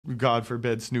God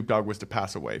forbid, Snoop Dogg was to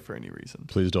pass away for any reason.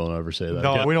 Please don't ever say that.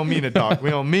 No, we don't mean it, dog. We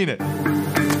don't mean it.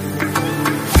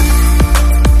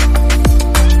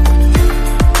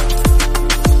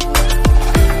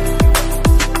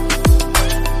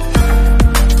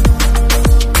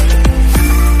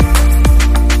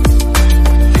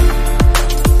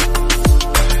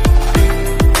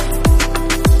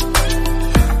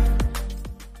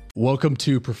 Welcome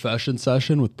to Profession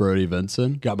Session with Brody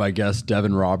Vinson. Got my guest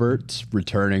Devin Roberts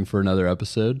returning for another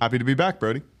episode. Happy to be back,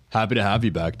 Brody. Happy to have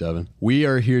you back, Devin. We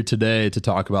are here today to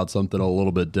talk about something a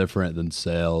little bit different than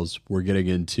sales. We're getting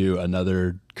into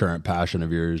another current passion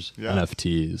of yours,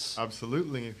 NFTs.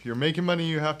 Absolutely. If you're making money,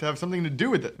 you have to have something to do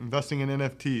with it. Investing in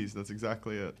NFTs, that's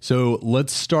exactly it. So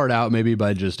let's start out maybe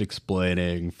by just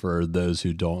explaining for those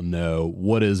who don't know,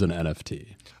 what is an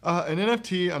NFT? An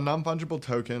NFT, a non-fungible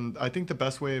token, I think the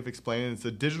best way of explaining it is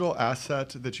a digital asset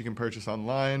that you can purchase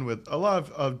online with a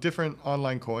lot of different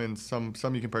online coins. Some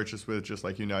you can purchase with just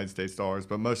like United States dollars,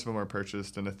 but most of them are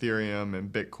purchased in Ethereum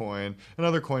and Bitcoin and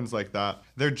other coins like that.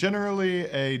 They're generally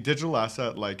a digital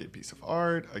asset like a piece of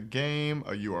art, a game,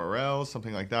 a URL,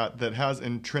 something like that, that has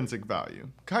intrinsic value.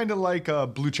 Kind of like a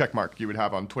blue check mark you would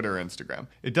have on Twitter or Instagram.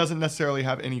 It doesn't necessarily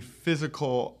have any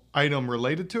physical item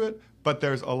related to it, but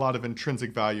there's a lot of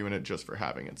intrinsic value in it just for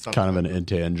having it. Kind of an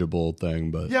intangible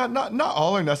thing, but... Yeah, not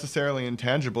all are necessarily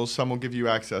intangible. Some will give you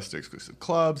access to exclusive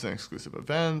clubs and exclusive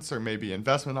events, or maybe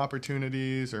investment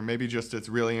opportunities, or maybe just it's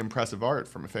really impressive art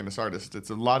from a famous artist.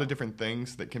 It's a lot of different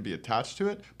things that can be attached to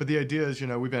it. But the idea is,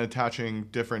 we've been attaching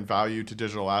different value to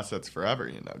digital assets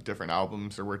forever. Different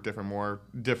albums are worth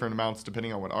different amounts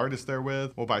depending on what artist they're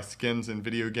with. We'll buy skins in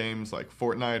video games like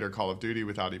Fortnite or Call of Duty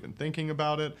without even thinking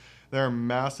about it. They're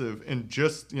massive, and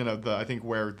just, I think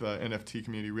where the NFT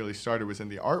community really started was in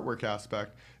the artwork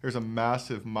aspect. There's a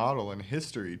massive model in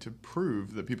history to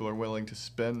prove that people are willing to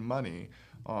spend money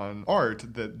on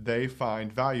art that they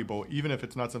find valuable, even if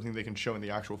it's not something they can show in the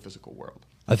actual physical world.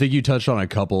 I think you touched on a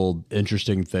couple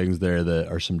interesting things there that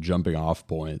are some jumping off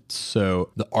points. So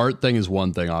the art thing is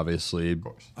one thing, obviously. Of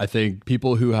course. I think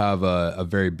people who have a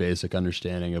very basic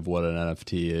understanding of what an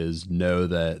NFT is know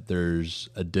that there's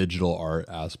a digital art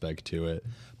aspect to it.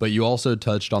 But you also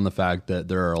touched on the fact that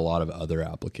there are a lot of other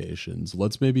applications.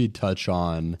 Let's maybe touch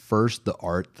on first the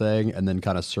art thing and then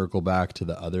kind of circle back to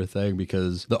the other thing,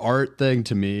 because the art thing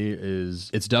to me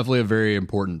it's definitely a very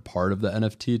important part of the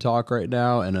NFT talk right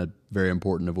now, and a very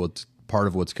important part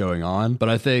of what's going on. But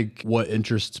I think what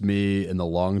interests me in the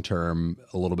long term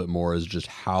a little bit more is just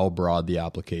how broad the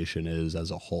application is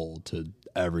as a whole to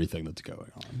everything that's going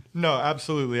on. No,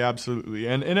 absolutely.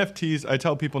 And NFTs, I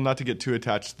tell people not to get too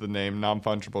attached to the name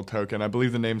non-fungible token. I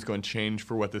believe the name's going to change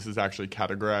for what this is actually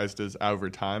categorized as over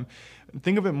time.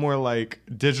 Think of it more like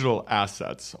digital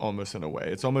assets, almost in a way.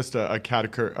 It's almost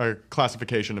a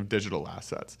classification of digital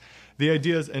assets. The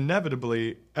idea is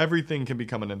inevitably everything can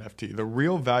become an NFT. The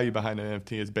real value behind an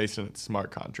NFT is based on its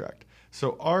smart contract.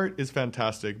 So art is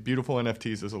fantastic. Beautiful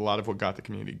NFTs is a lot of what got the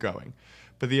community going.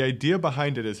 But the idea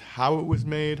behind it is how it was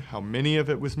made, how many of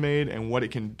it was made, and what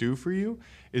it can do for you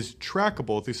is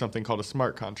trackable through something called a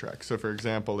smart contract. So, for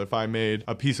example, if I made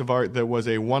a piece of art that was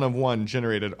a one-of-one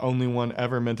generated, only one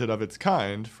ever minted of its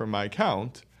kind from my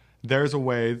account, there's a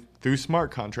way through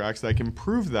smart contracts that I can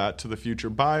prove that to the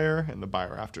future buyer and the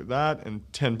buyer after that and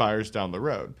 10 buyers down the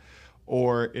road.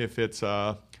 Or if it's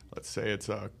let's say it's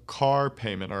a car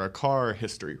payment or a car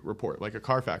history report, like a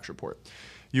Carfax report,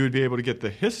 you would be able to get the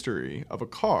history of a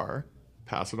car,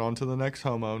 pass it on to the next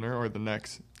homeowner or the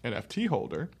next NFT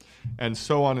holder, and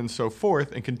so on and so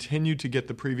forth, and continue to get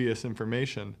the previous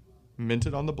information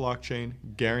minted on the blockchain,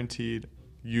 guaranteed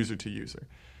user to user.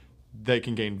 They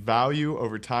can gain value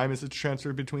over time as it's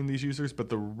transferred between these users, but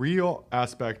the real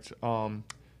aspect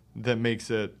that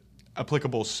makes it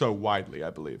applicable so widely, I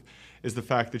believe, is the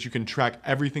fact that you can track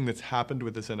everything that's happened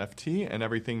with this NFT and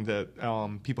everything that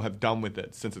people have done with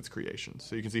it since its creation.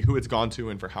 So you can see who it's gone to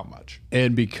and for how much.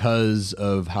 And because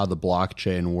of how the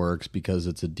blockchain works, because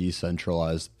it's a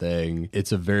decentralized thing,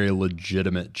 it's a very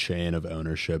legitimate chain of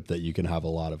ownership that you can have a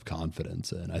lot of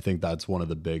confidence in. I think that's one of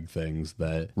the big things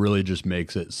that really just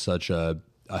makes it such a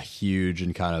huge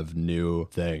and kind of new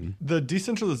thing. The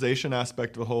decentralization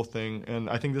aspect of the whole thing, and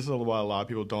I think this is what a lot of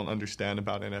people don't understand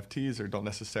about NFTs or don't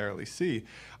necessarily see.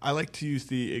 I like to use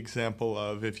the example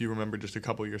of, if you remember just a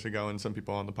couple years ago, and some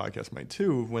people on the podcast might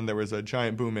too, when there was a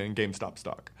giant boom in GameStop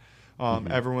stock.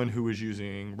 Everyone who was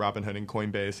using Robinhood and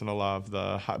Coinbase and a lot of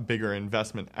the bigger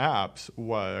investment apps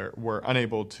were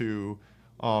unable to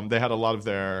they had a lot of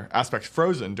their aspects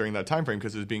frozen during that time frame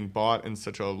because it was being bought in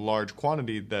such a large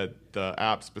quantity that the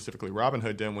app, specifically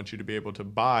Robinhood, didn't want you to be able to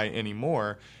buy any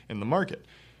more in the market.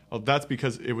 Well, that's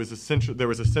because there was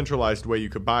a centralized way you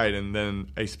could buy it, and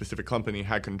then a specific company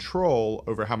had control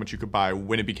over how much you could buy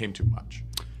when it became too much.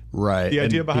 Right. The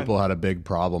idea and behind people had a big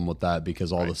problem with that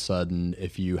because all of a sudden,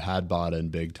 if you had bought in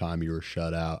big time, you were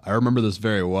shut out. I remember this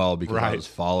very well because I was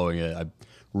following it. I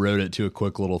wrote it to a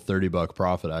quick little $30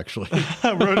 profit, actually.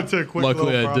 Wrote it to a quick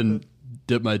Luckily, little profit. I didn't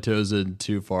dip my toes in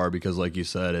too far because, like you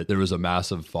said, there was a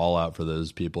massive fallout for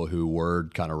those people who were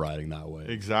kind of riding that way.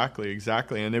 Exactly.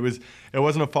 And it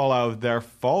wasn't a fallout of their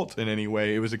fault in any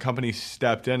way. It was a company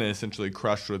stepped in and essentially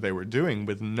crushed what they were doing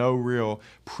with no real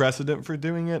precedent for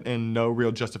doing it and no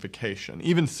real justification.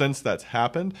 Even since that's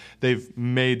happened, they've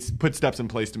put steps in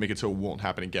place to make it so it won't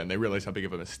happen again. They realized how big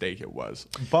of a mistake it was.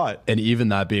 And even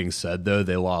that being said, though,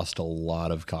 they lost a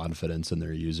lot of confidence in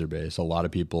their user base. A lot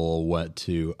of people went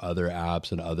to other apps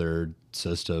and other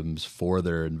systems for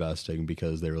their investing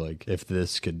because they were like, if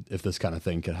this kind of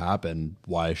thing could happen,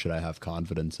 why should I have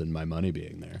confidence in my money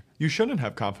being there? You shouldn't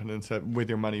have confidence with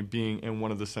your money being in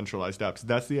one of the centralized apps.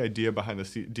 That's the idea behind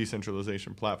the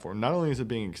decentralization platform. Not only is it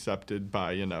being accepted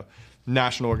by,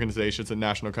 national organizations and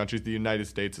national countries, the United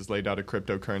States has laid out a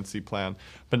cryptocurrency plan,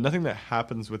 but nothing that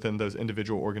happens within those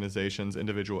individual organizations,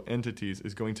 individual entities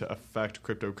is going to affect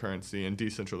cryptocurrency and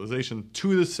decentralization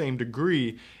to the same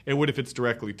degree it would if it's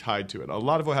directly tied to it. A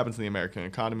lot of what happens in the American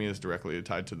economy is directly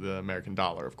tied to the American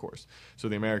dollar, of course. So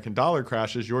the American dollar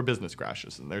crashes, your business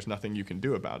crashes, and there's nothing you can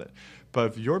do about it.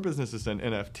 But if your business is in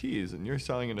NFTs and you're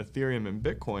selling in Ethereum and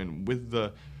Bitcoin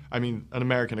an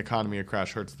American economy, a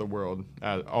crash hurts the world,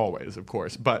 as always, of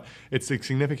course. But it's a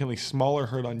significantly smaller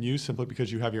hurt on you simply because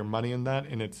you have your money in that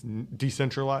and it's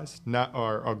decentralized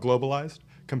or globalized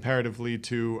comparatively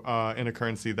to in a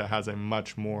currency that has a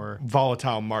much more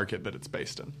volatile market that it's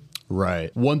based in.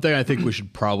 Right. One thing I think we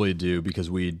should probably do, because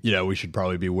we should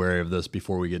probably be wary of this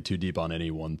before we get too deep on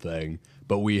any one thing,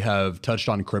 but we have touched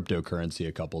on cryptocurrency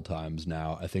a couple times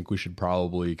now. I think we should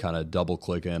probably kind of double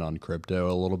click in on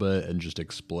crypto a little bit and just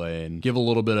give a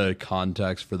little bit of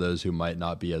context for those who might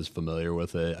not be as familiar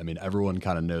with it. I mean, everyone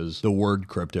kind of knows the word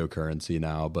cryptocurrency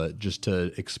now, but just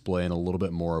to explain a little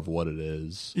bit more of what it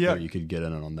is, you could get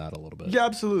in on that a little bit. Yeah,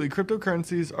 absolutely.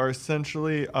 Cryptocurrencies are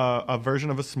essentially a version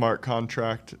of a smart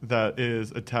contract that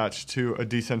is attached to a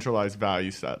decentralized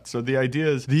value set. So the idea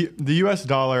is the US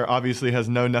dollar obviously has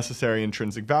no necessary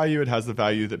intrinsic value. It has the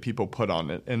value that people put on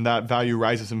it. And that value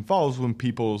rises and falls when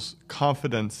people's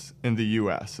confidence in the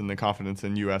US and the confidence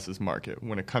in US's market.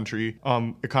 When a country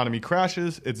economy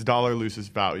crashes, its dollar loses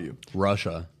value.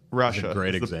 Russia. Is a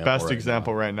great the example best right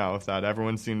example now. Right now of that.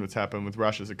 Everyone's seen what's happened with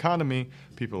Russia's economy.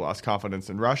 People lost confidence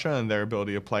in Russia and their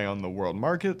ability to play on the world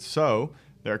market. So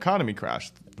their economy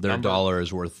crashed. Their dollar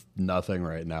is worth nothing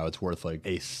right now. It's worth like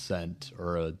a cent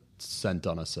or a cent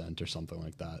on a cent or something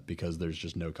like that because there's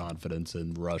just no confidence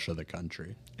in Russia, the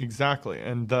country. Exactly.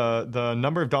 And the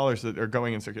number of dollars that are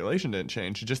going in circulation didn't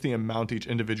change, just the amount each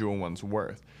individual one's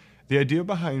worth. The idea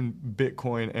behind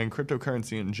Bitcoin and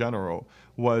cryptocurrency in general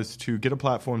was to get a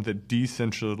platform that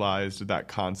decentralized that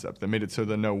concept, that made it so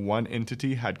that no one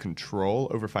entity had control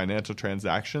over financial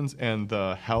transactions and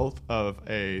the health of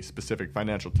a specific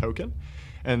financial token.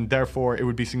 And therefore, it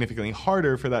would be significantly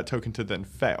harder for that token to then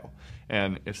fail.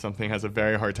 And if something has a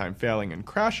very hard time failing and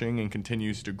crashing and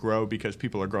continues to grow because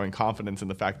people are growing confidence in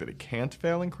the fact that it can't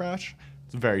fail and crash,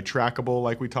 it's very trackable,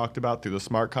 like we talked about, through the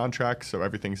smart contracts, so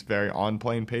everything's very on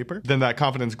plain paper. Then that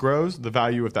confidence grows, the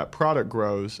value of that product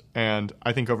grows, and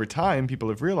I think over time, people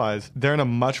have realized they're in a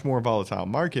much more volatile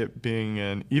market, being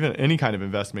in even any kind of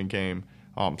investment game,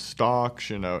 stocks,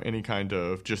 any kind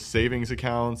of just savings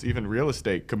accounts, even real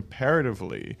estate,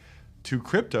 comparatively to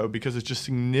crypto, because it's just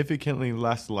significantly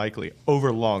less likely over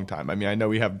a long time. I mean, I know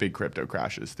we have big crypto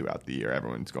crashes throughout the year.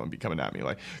 Everyone's going to be coming at me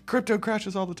like, crypto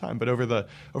crashes all the time. But over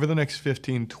the next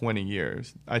 15, 20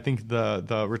 years, I think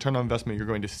the return on investment you're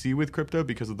going to see with crypto,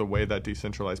 because of the way that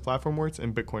decentralized platform works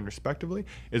and Bitcoin respectively,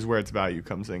 is where its value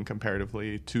comes in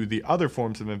comparatively to the other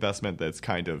forms of investment that's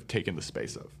kind of taken the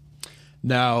space of.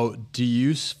 Now, do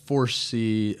you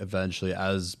foresee eventually,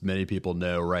 as many people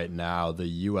know right now, the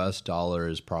US dollar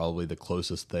is probably the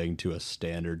closest thing to a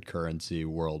standard currency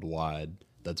worldwide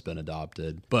that's been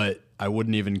adopted, but I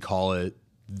wouldn't even call it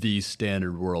the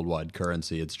standard worldwide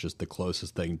currency. It's just the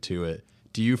closest thing to it.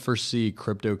 Do you foresee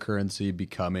cryptocurrency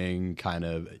becoming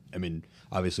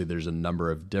obviously there's a number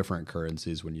of different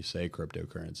currencies when you say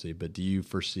cryptocurrency, but do you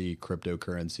foresee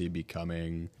cryptocurrency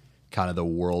becoming kind of the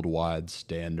worldwide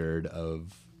standard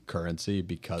of currency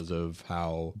because of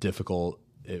how difficult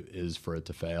it is for it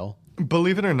to fail?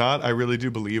 Believe it or not, I really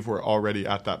do believe we're already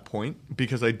at that point,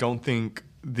 because I don't think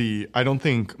I don't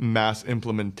think mass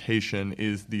implementation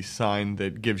is the sign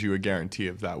that gives you a guarantee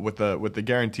of that. What the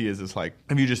guarantee is like,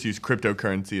 if you just use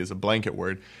cryptocurrency as a blanket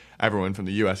word, everyone from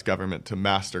the U.S. government to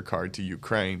MasterCard to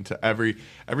Ukraine to every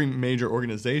major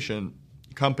organization,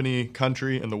 company,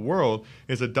 country in the world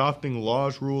is adopting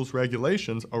laws, rules,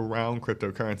 regulations around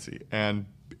cryptocurrency. And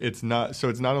it's not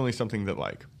only something that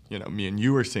like, me and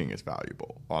you are seeing as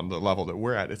valuable on the level that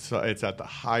we're at. It's at the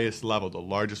highest level. The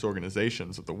largest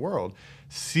organizations of the world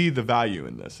see the value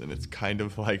in this, and it's kind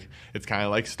of like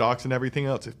stocks and everything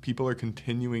else. If people are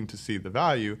continuing to see the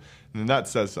value, then that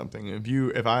says something.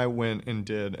 If I went and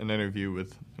did an interview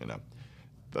with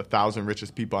the 1,000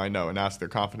 richest people I know and asked their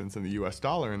confidence in the U.S.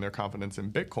 dollar and their confidence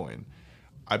in Bitcoin,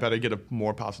 I bet I get a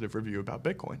more positive review about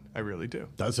Bitcoin. I really do.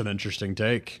 That's an interesting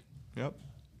take. Yep.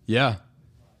 Yeah.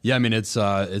 Yeah, I mean, it's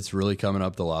really coming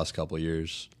up the last couple of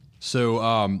years.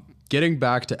 So getting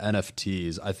back to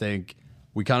NFTs, I think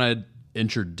we kind of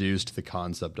introduced the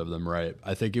concept of them, right?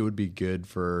 I think it would be good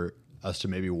for us to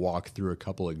maybe walk through a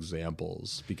couple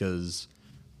examples because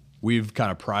we've kind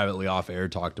of privately off air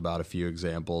talked about a few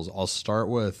examples. I'll start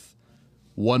with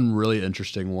one really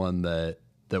interesting one that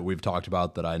we've talked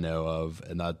about that I know of,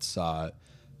 and that's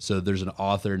so there's an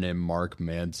author named Mark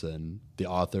Manson, the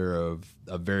author of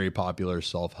a very popular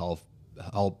self-help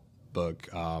book,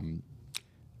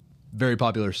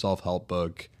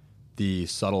 The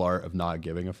Subtle Art of Not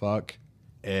Giving a Fuck.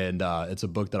 And it's a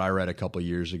book that I read a couple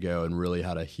years ago and really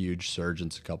had a huge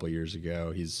surgence a couple years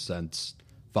ago. He's since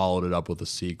followed it up with a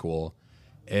sequel.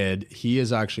 And he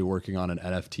is actually working on an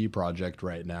NFT project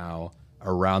right now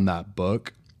around that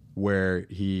book where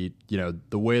he,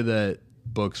 the way that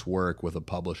books work with a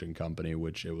publishing company,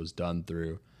 which it was done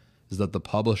through, is that the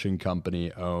publishing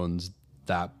company owns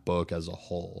that book as a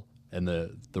whole and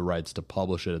the rights to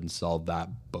publish it and sell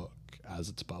that book as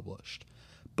it's published.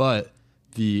 But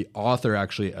the author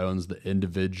actually owns the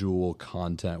individual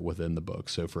content within the book.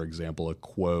 So, for example, a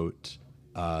quote,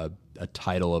 a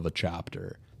title of a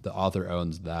chapter, the author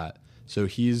owns that. So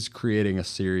he's creating a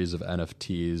series of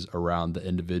NFTs around the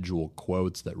individual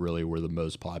quotes that really were the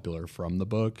most popular from the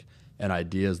book and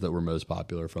ideas that were most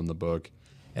popular from the book.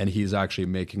 And he's actually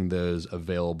making those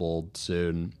available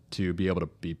soon to be able to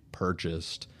be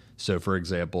purchased. So, for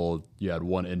example, you had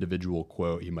one individual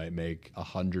quote, he might make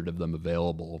 100 of them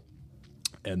available.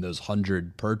 And those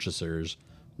 100 purchasers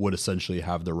would essentially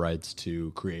have the rights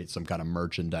to create some kind of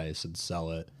merchandise and sell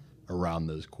it around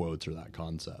those quotes or that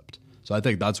concept. So I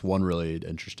think that's one really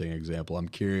interesting example. I'm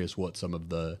curious what some of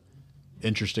the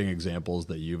interesting examples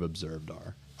that you've observed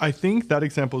are. I think that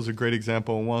example is a great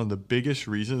example, and one of the biggest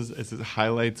reasons is it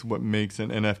highlights what makes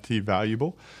an NFT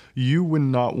valuable. You would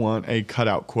not want a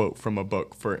cutout quote from a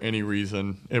book for any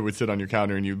reason. It would sit on your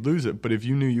counter and you'd lose it. But if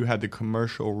you knew you had the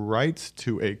commercial rights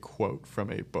to a quote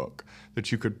from a book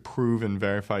that you could prove and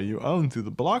verify you own through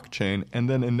the blockchain, and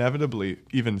then inevitably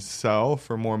even sell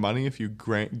for more money if you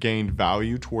gained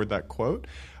value toward that quote,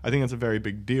 I think that's a very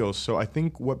big deal. So I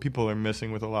think what people are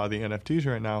missing with a lot of the NFTs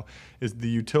right now is the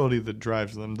utility that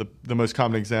drives them. The most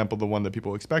common example, the one that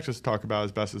people expect us to talk about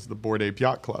as best, is the Bored Ape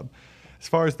Yacht Club. As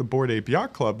far as the Bored Ape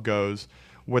Yacht Club goes,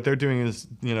 what they're doing is,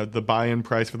 the buy-in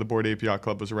price for the Bored Ape Yacht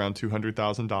Club was around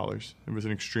 $200,000. It was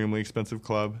an extremely expensive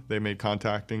club. They made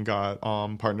contact and got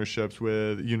partnerships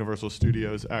with Universal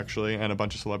Studios, actually, and a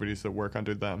bunch of celebrities that work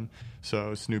under them.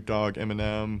 So Snoop Dogg,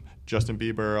 Eminem, Justin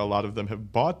Bieber, a lot of them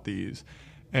have bought these.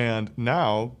 And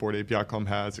now Bored Ape Yacht Club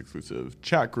has exclusive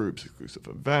chat groups, exclusive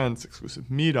events, exclusive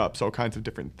meetups, all kinds of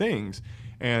different things.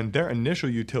 And their initial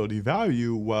utility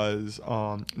value was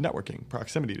networking,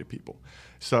 proximity to people.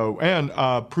 So, and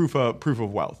proof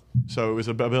of wealth. So it was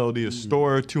the ability to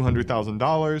store $200,000,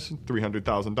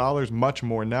 $300,000, much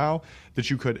more now, that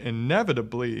you could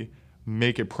inevitably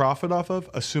make a profit off of,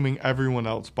 assuming everyone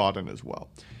else bought in as well.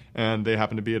 And they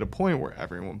happen to be at a point where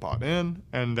everyone bought in,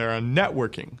 and they're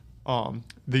networking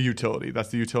the utility. That's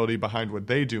the utility behind what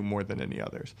they do more than any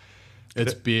others.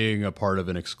 It's being a part of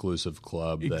an exclusive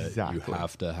club Exactly. that you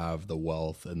have to have the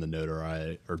wealth and the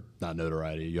notoriety, or not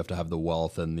notoriety, you have to have the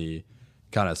wealth and the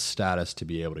kind of status to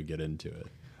be able to get into it.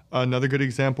 Another good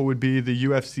example would be the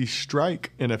UFC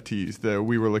Strike NFTs that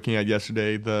we were looking at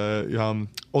yesterday. The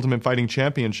Ultimate Fighting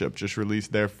Championship just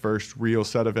released their first real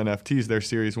set of NFTs, their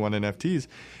Series 1 NFTs.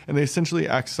 And they essentially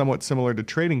act somewhat similar to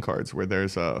trading cards, where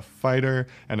there's a fighter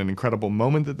and an incredible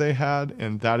moment that they had.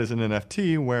 And that is an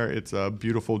NFT where it's a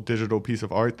beautiful digital piece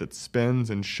of art that spins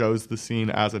and shows the scene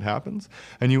as it happens.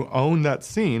 And you own that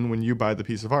scene when you buy the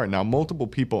piece of art. Now, multiple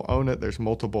people own it. There's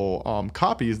multiple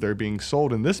copies that are being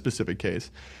sold in this specific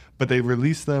case. But they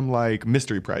release them like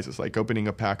mystery prizes, like opening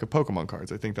a pack of Pokemon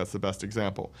cards. I think that's the best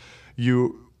example.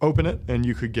 You open it, and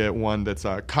you could get one that's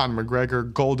a Conor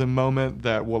McGregor golden moment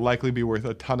that will likely be worth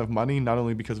a ton of money, not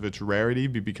only because of its rarity,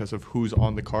 but because of who's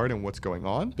on the card and what's going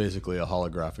on. Basically a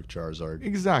holographic Charizard.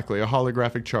 Exactly, a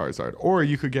holographic Charizard. Or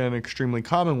you could get an extremely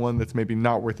common one that's maybe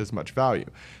not worth as much value.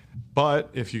 But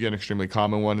if you get an extremely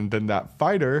common one and then that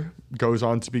fighter goes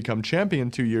on to become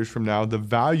champion 2 years from now, the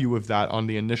value of that on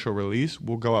the initial release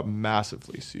will go up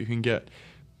massively. So you can get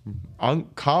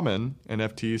uncommon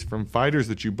NFTs from fighters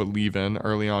that you believe in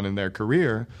early on in their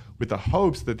career with the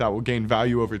hopes that that will gain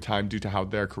value over time due to how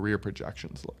their career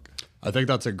projections look. I think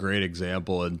that's a great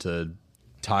example, and to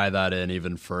tie that in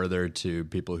even further to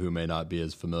people who may not be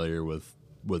as familiar with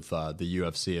the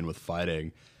UFC and with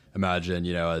fighting, imagine,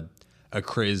 a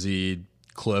crazy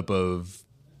clip of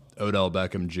Odell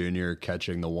Beckham Jr.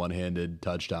 catching the one-handed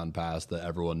touchdown pass that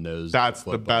everyone knows. That's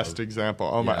the best example.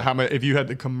 Oh my! How much? If you had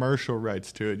the commercial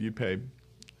rights to it, you'd pay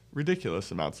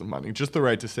ridiculous amounts of money. Just the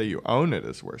right to say you own it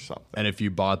is worth something. And if you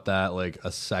bought that like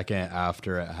a second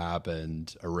after it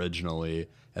happened originally,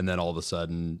 and then all of a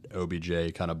sudden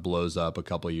OBJ kind of blows up a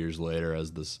couple years later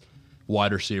as this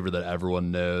wide receiver that everyone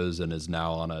knows and is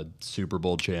now on a Super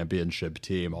Bowl championship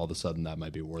team, all of a sudden that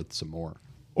might be worth some more.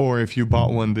 Or if you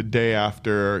bought one the day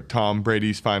after Tom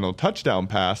Brady's final touchdown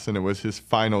pass, and it was his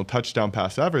final touchdown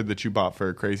pass ever that you bought for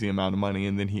a crazy amount of money,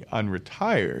 and then he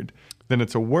unretired, then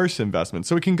it's a worse investment.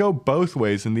 So it can go both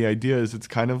ways, and the idea is it's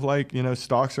kind of like,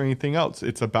 stocks or anything else.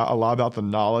 It's about a lot about the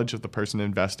knowledge of the person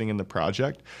investing in the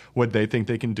project, what they think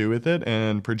they can do with it,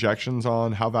 and projections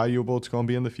on how valuable it's going to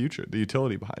be in the future, the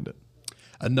utility behind it.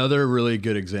 Another really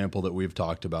good example that we've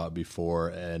talked about before,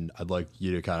 and I'd like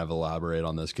you to kind of elaborate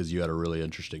on this because you had a really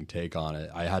interesting take on it.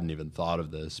 I hadn't even thought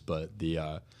of this, but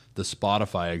the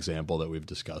Spotify example that we've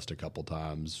discussed a couple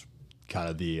times, kind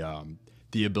of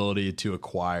the ability to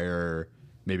acquire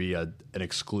maybe an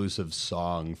exclusive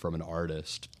song from an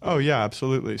artist. Oh, yeah,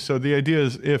 absolutely. So the idea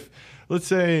is if, let's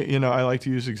say, I like to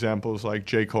use examples like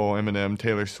J. Cole, Eminem,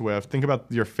 Taylor Swift. Think about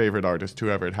your favorite artist,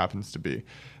 whoever it happens to be.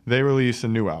 They release a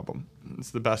new album.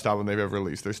 It's the best album they've ever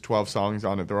released. There's 12 songs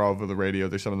on it. They're all over the radio.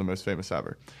 They're some of the most famous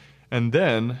ever. And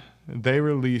then they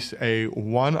release a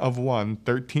one-of-one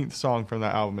 13th song from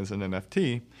that album as an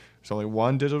NFT. There's only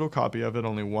one digital copy of it,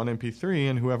 only one MP3,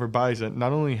 and whoever buys it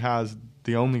not only has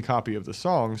the only copy of the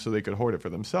song so they could hoard it for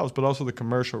themselves, but also the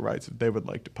commercial rights if they would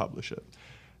like to publish it.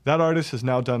 That artist has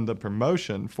now done the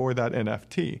promotion for that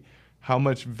NFT. How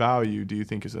much value do you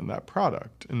think is in that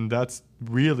product? And that's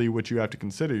really what you have to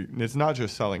consider. It's not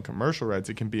just selling commercial rights.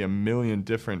 It can be a million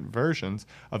different versions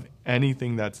of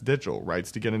anything that's digital.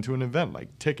 Rights to get into an event,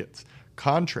 like tickets,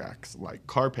 contracts, like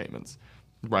car payments,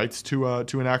 rights to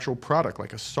an actual product,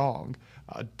 like a song,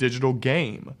 a digital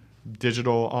game,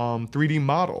 digital 3D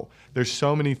model. There's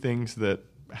so many things that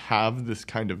have this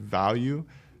kind of value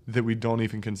that we don't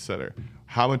even consider.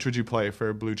 How much would you pay for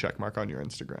a blue check mark on your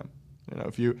Instagram?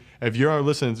 If you're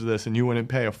listening to this and you wouldn't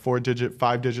pay a 4-digit,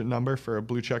 5-digit number for a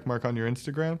blue check mark on your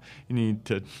Instagram, you need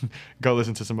to go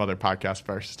listen to some other podcasts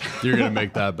first. You're going to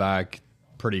make that back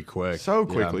pretty quick. So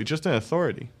quickly, just an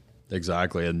authority.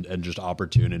 Exactly, and just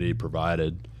opportunity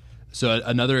provided. So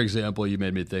another example you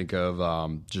made me think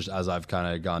of, just as I've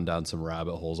kind of gone down some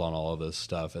rabbit holes on all of this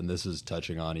stuff, and this is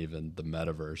touching on even the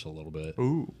metaverse a little bit.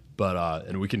 Ooh. But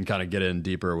and we can kind of get in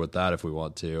deeper with that if we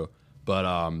want to.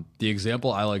 But the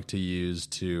example I like to use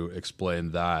to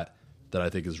explain that I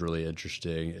think is really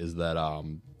interesting is that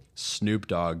Snoop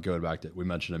Dogg, going back to, we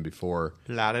mentioned him before,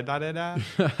 La-da-da-da-da.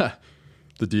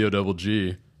 the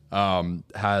D-O-double-G,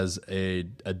 has a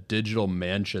digital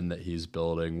mansion that he's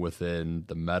building within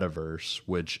the metaverse,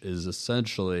 which is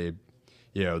essentially,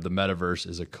 the metaverse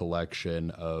is a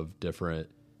collection of different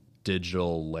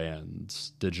digital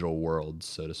lands, digital worlds,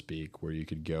 so to speak, where you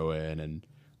could go in and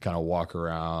kind of walk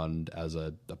around as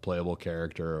a playable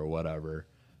character or whatever.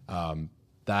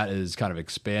 That is kind of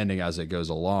expanding as it goes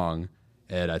along,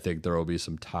 and I think there will be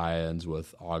some tie-ins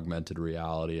with augmented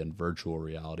reality and virtual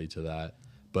reality to that.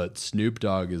 But Snoop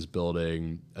Dogg is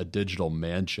building a digital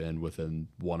mansion within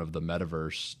one of the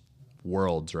metaverse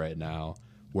worlds right now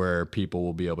where people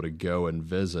will be able to go and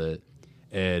visit,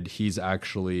 and he's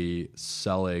actually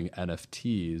selling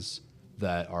NFTs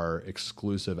that are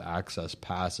exclusive access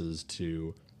passes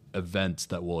to events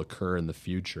that will occur in the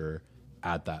future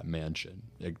at that mansion.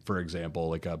 Like, for example,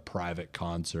 like a private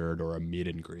concert or a meet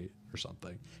and greet or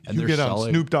something. And you get on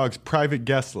Snoop Dogg's private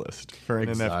guest list for an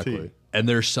NFT. And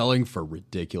they're selling for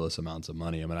ridiculous amounts of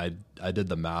money. I mean, I did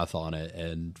the math on it,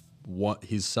 and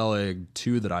he's selling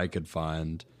 2 that I could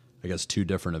find, I guess 2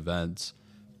 different events.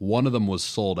 One of them was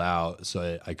sold out,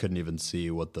 so I couldn't even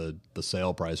see what the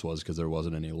sale price was because there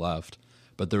wasn't any left.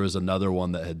 but there was another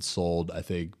one that had sold, I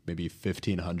think, maybe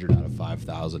 1,500 out of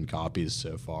 5,000 copies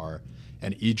so far.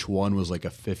 And each one was like a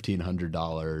 $1,500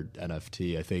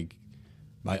 NFT. I think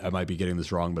I might be getting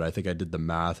this wrong, but I think I did the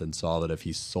math and saw that if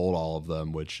he sold all of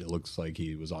them, which it looks like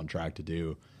he was on track to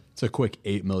do, it's a quick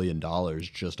 $8 million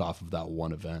just off of that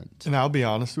one event. And I'll be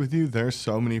honest with you, there's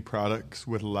so many products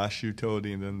with less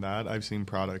utility than that. I've seen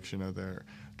products, they're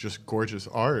just gorgeous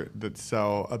art that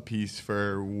sell a piece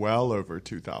for well over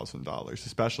 $2,000,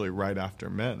 especially right after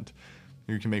mint.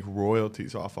 You can make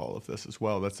royalties off all of this as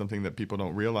well. That's something that people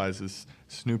don't realize is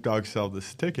Snoop Dogg sells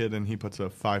this ticket and he puts a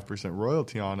 5%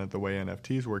 royalty on it. The way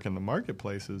NFTs work in the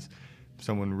marketplaces,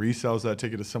 someone resells that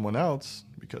ticket to someone else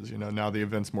because, now the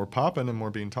event's more popping and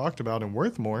more being talked about and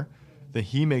worth more, then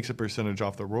he makes a percentage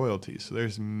off the royalties. So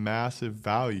there's massive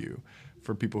value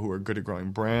for people who are good at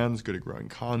growing brands, good at growing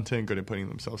content, good at putting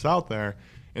themselves out there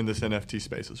in this NFT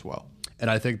space as well. And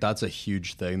I think that's a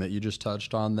huge thing that you just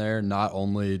touched on there. Not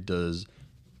only does,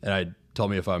 tell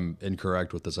me if I'm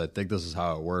incorrect with this, I think this is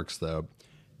how it works though.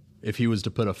 If he was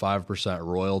to put a 5%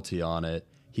 royalty on it,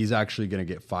 he's actually going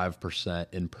to get 5%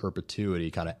 in perpetuity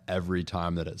kind of every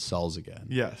time that it sells again.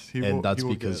 Yes. That's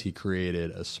because he created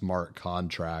a smart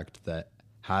contract that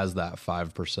has that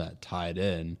 5% tied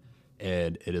in,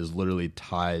 and it is literally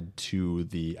tied to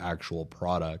the actual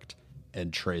product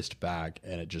and traced back,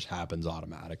 and it just happens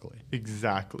automatically.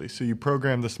 Exactly. So you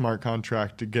program the smart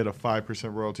contract to get a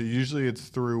 5% royalty. Usually it's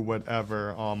through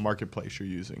whatever marketplace you're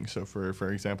using. So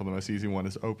for example, the most easy one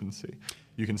is OpenSea.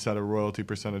 You can set a royalty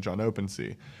percentage on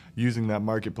OpenSea. Using that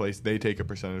marketplace, they take a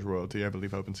percentage royalty. I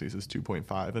believe OpenSea's is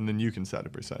 2.5, and then you can set a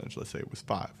percentage. Let's say it was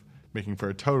 5, making for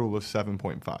a total of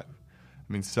 7.5. I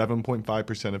mean,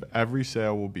 7.5% of every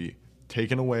sale will be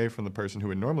taken away from the person who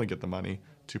would normally get the money.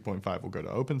 2.5 will go to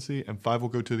OpenSea, and 5 will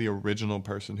go to the original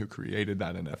person who created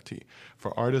that NFT.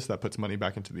 For artists, that puts money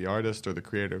back into the artist or the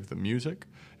creator of the music,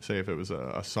 say if it was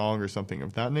a song or something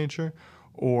of that nature.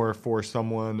 Or for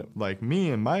someone like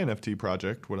me and my NFT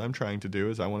project, what I'm trying to do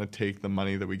is I want to take the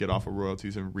money that we get off of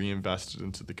royalties and reinvest it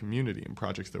into the community and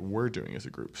projects that we're doing as a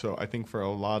group. So I think for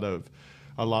a lot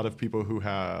of people who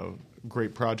have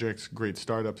great projects, great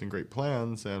startups, and great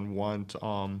plans and want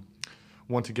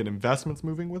to get investments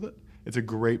moving with it, it's a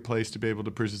great place to be able to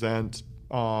present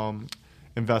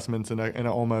investments in an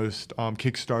almost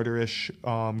Kickstarter-ish,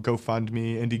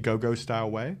 GoFundMe, Indiegogo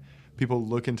style way. People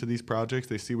look into these projects,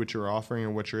 they see what you're offering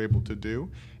and what you're able to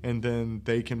do, and then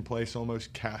they can place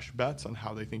almost cash bets on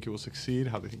how they think you will succeed,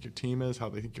 how they think your team is, how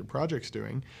they think your project's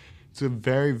doing. It's a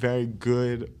very, very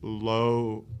good,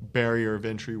 low barrier of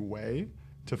entry way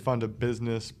to fund a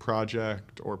business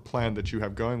project or plan that you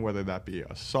have going, whether that be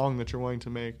a song that you're wanting to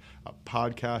make, a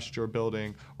podcast you're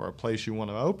building, or a place you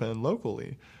want to open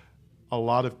locally. A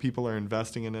lot of people are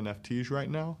investing in NFTs right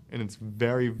now, and it's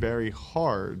very, very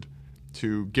hard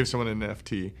to give someone an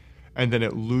NFT and then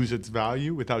it lose its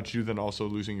value without you then also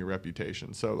losing your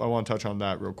reputation. So I want to touch on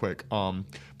that real quick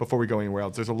before we go anywhere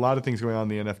else. There's a lot of things going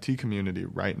on in the NFT community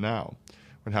right now.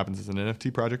 What happens is an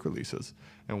NFT project releases,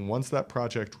 and once that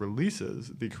project releases,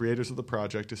 the creators of the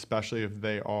project, especially if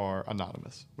they are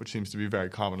anonymous, which seems to be very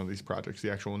common on these projects,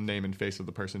 the actual name and face of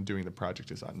the person doing the project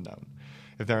is unknown.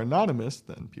 If they're anonymous,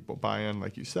 then people buy in,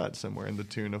 like you said, somewhere in the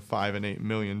tune of $5 and $8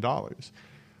 million.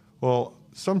 Well,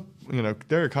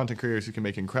 there are content creators who can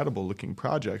make incredible looking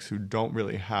projects who don't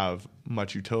really have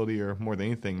much utility or, more than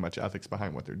anything, much ethics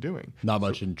behind what they're doing. Not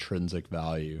much intrinsic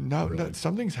value. No,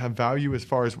 some things have value as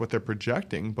far as what they're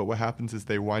projecting, but what happens is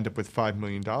they wind up with $5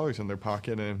 million in their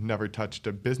pocket and have never touched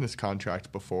a business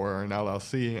contract before or an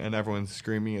LLC, and everyone's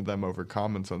screaming at them over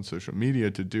comments on social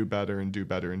media to do better and do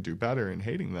better and do better and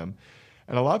hating them.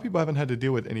 And a lot of people haven't had to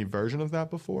deal with any version of that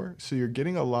before, so you're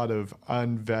getting a lot of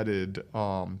unvetted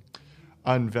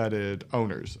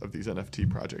owners of these NFT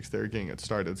projects. They're getting it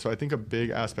started. So I think a big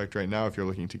aspect right now, if you're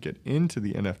looking to get into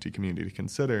the NFT community to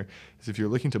consider, is if you're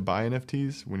looking to buy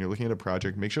NFTs, when you're looking at a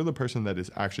project, make sure the person that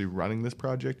is actually running this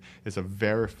project is a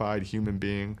verified human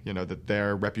being, that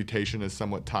their reputation is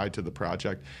somewhat tied to the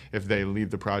project. If they leave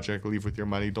the project, leave with your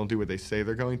money, don't do what they say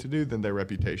they're going to do, then their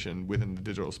reputation within the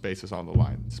digital space is on the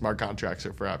line. Smart contracts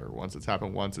are forever. Once it's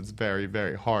happened once, it's very,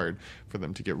 very hard for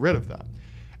them to get rid of that.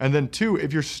 And then 2,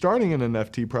 if you're starting an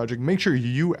NFT project, make sure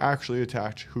you actually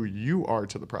attach who you are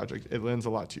to the project. It lends a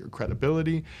lot to your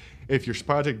credibility. If your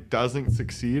project doesn't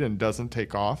succeed and doesn't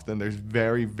take off, then there's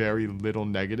very, very little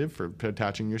negative for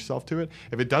attaching yourself to it.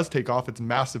 If it does take off, it's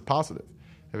massive positive.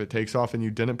 If it takes off and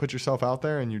you didn't put yourself out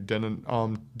there and you didn't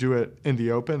do it in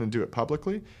the open and do it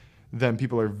publicly, then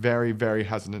people are very, very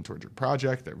hesitant towards your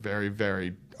project. They're very,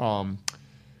 very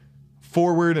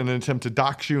forward in an attempt to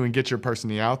dox you and get your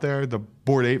personally out there. The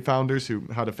Bored Ape founders, who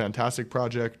had a fantastic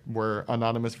project, were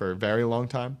anonymous for a very long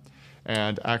time.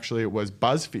 And actually, it was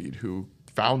BuzzFeed who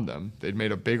found them. They'd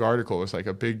made a big article. It was like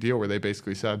a big deal where they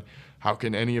basically said, how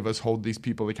can any of us hold these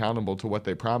people accountable to what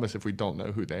they promise if we don't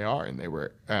know who they are? And they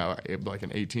were like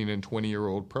an 18 and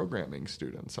 20-year-old programming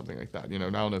student, something like that. I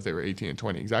don't know if they were 18 and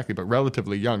 20 exactly, but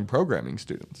relatively young programming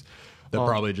students. They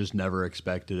probably just never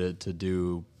expected it to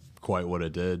do quite what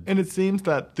it did. And it seems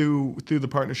that through the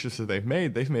partnerships that they've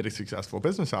made a successful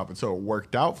business out of it. So it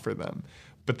worked out for them.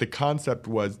 But the concept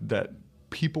was that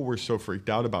people were so freaked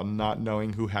out about not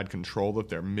knowing who had control of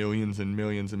their millions and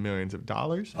millions and millions of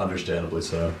dollars. Understandably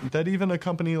so. That even a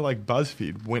company like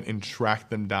BuzzFeed went and tracked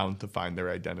them down to find their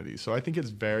identity. So I think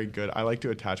it's very good. I like to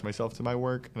attach myself to my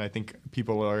work, and I think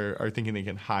people are thinking they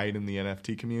can hide in the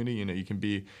NFT community.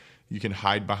 You can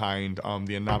hide behind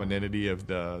the anonymity of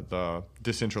the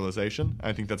decentralization.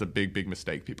 I think that's a big, big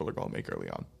mistake people are going to make early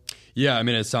on. Yeah, I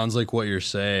mean, it sounds like what you're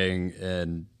saying,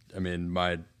 and I mean,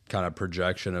 my kind of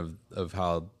projection of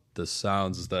how this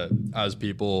sounds is that as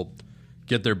people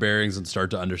get their bearings and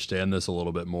start to understand this a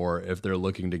little bit more, if they're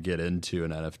looking to get into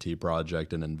an NFT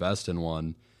project and invest in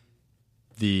one,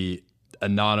 the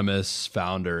anonymous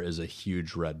founder is a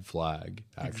huge red flag,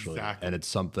 actually. Exactly. And it's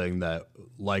something that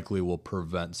likely will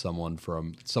prevent someone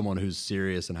who's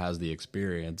serious and has the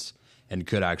experience and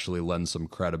could actually lend some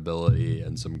credibility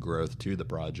and some growth to the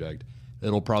project.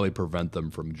 It'll probably prevent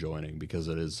them from joining because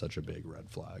it is such a big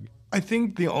red flag. I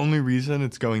think the only reason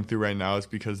it's going through right now is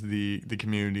because the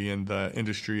community and the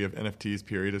industry of NFTs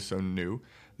period is so new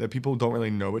that people don't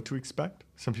really know what to expect.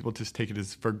 Some people just take it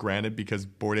as for granted because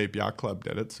Bored Ape Yacht Club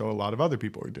did it, so a lot of other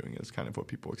people are doing it. It's kind of what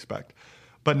people expect.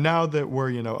 But now that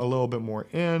we're a little bit more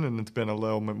in, and it's been a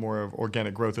little bit more of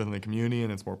organic growth within the community,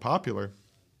 and it's more popular,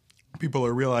 people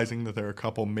are realizing that there are a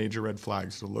couple major red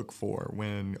flags to look for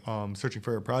when searching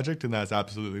for a project, and that's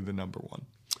absolutely the number one.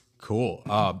 Cool.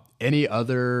 Any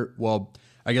other, well,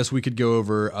 I guess we could go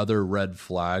over other red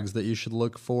flags that you should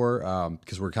look for,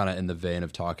 because we're kind of in the vein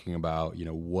of talking about,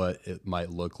 what it might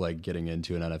look like getting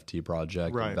into an NFT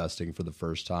project, right, investing for the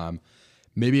first time.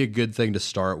 Maybe a good thing to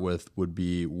start with would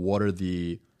be, what are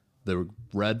the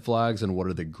red flags and what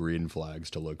are the green flags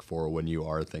to look for when you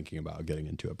are thinking about getting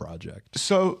into a project?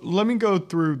 So let me go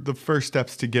through the first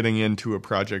steps to getting into a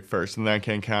project first, and then I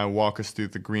can kind of walk us through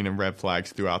the green and red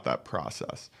flags throughout that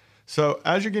process. So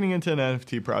as you're getting into an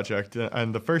NFT project,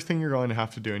 and the first thing you're going to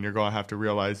have to do and you're going to have to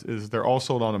realize is they're all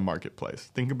sold on a marketplace.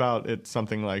 Think about it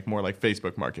something like more like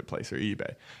Facebook Marketplace or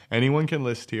eBay. Anyone can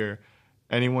list here,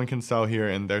 anyone can sell here,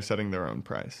 and they're setting their own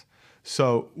price.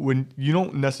 So when you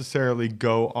don't necessarily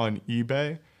go on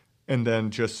eBay and then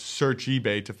just search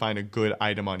eBay to find a good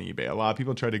item on eBay. A lot of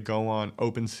people try to go on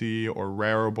OpenSea or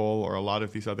Rarible or a lot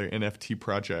of these other NFT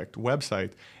project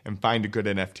websites and find a good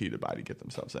NFT to buy to get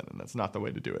themselves in, and that's not the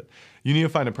way to do it. You need to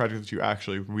find a project that you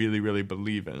actually really, really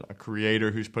believe in, a creator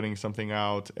who's putting something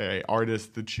out, an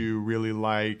artist that you really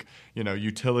like,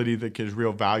 utility that gives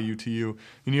real value to you.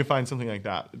 You need to find something like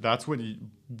that. That's what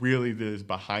really is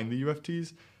behind the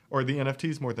UFTs or the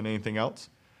NFTs more than anything else.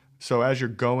 So as you're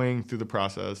going through the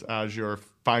process, as you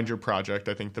find your project,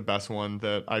 I think the best one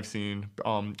that I've seen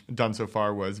done so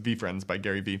far was VeeFriends by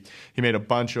Gary Vee. He made a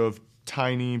bunch of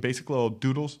tiny, basic little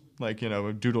doodles,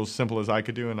 doodles simple as I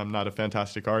could do, and I'm not a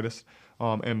fantastic artist,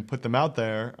 and put them out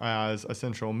there as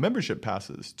essential membership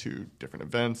passes to different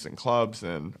events and clubs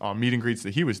and meet and greets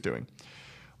that he was doing.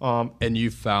 And you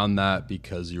found that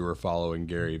because you were following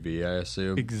Gary Vee, I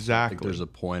assume? Exactly. I think there's a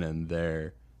point in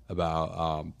there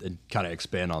about and kind of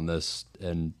expand on this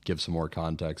and give some more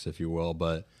context, if you will.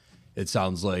 But it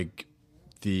sounds like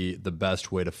the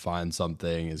best way to find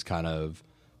something is kind of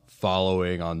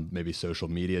following on maybe social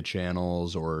media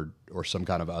channels or some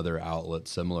kind of other outlet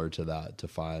similar to that to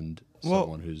find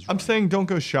someone who's I'm saying don't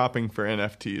go shopping for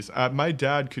NFTs. My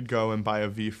dad could go and buy a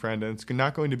VeeFriend, and it's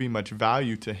not going to be much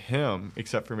value to him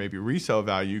except for maybe resale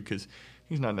value, because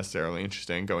he's not necessarily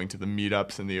interested in going to the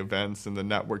meetups and the events and the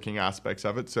networking aspects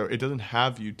of it, so it doesn't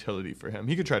have utility for him.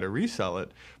 He could try to resell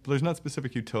it, but there's not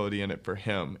specific utility in it for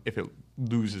him if it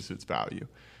loses its value.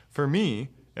 For me,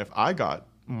 if I got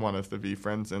one of the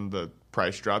VeeFriends and the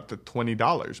price dropped to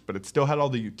 $20, but it still had all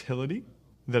the utility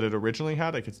that it originally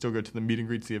had, I could still go to the meet and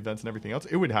greets, the events, and everything else,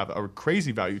 it would have a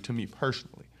crazy value to me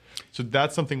personally. So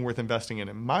that's something worth investing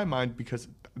in my mind, because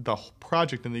the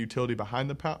project and the utility behind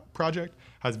the project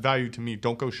has value to me.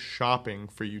 Don't go shopping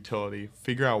for utility.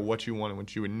 Figure out what you want and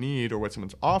what you would need or what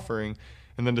someone's offering,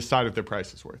 and then decide if their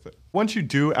price is worth it. Once you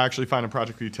do actually find a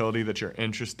project or utility that you're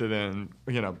interested in,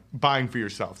 buying for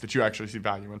yourself, that you actually see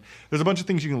value in, there's a bunch of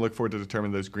things you can look for to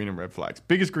determine those green and red flags.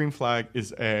 Biggest green flag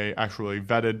is a actually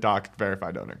vetted, doxed,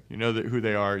 verified owner. You know who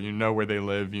they are, you know where they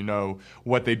live, you know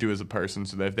what they do as a person,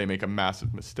 so that if they make a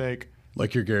massive mistake,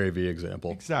 like your Gary Vee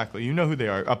example. Exactly. You know who they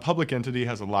are. A public entity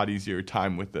has a lot easier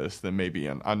time with this than maybe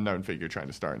an unknown figure trying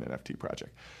to start an NFT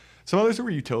project. Some others are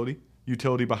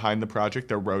utility behind the project,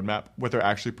 their roadmap, what they're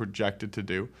actually projected to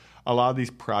do. A lot of these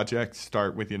projects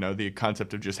start with, the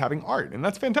concept of just having art, and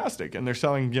that's fantastic. And they're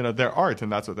selling, their art,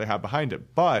 and that's what they have behind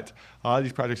it. But a lot of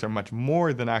these projects are much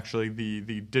more than actually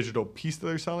the digital piece that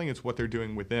they're selling. It's what they're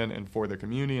doing within and for their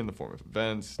community in the form of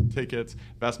events, tickets,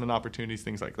 investment opportunities,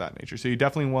 things like that nature. So you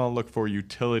definitely want to look for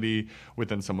utility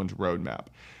within someone's roadmap.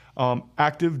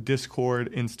 Active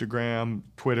Discord, Instagram,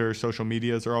 Twitter, social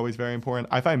medias are always very important.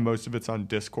 I find most of it's on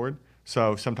Discord.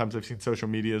 So sometimes I've seen social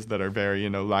medias that are very,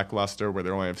 lackluster, where they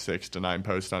only have 6 to 9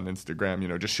 posts on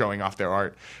Instagram, just showing off their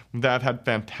art. That had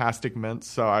fantastic mints.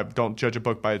 So I don't judge a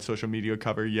book by its social media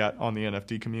cover yet on the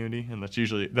NFT community, and that's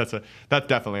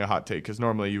definitely a hot take, because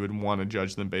normally you would want to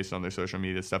judge them based on their social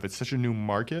media stuff. It's such a new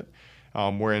market.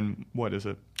 We're in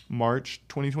March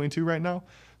 2022 right now.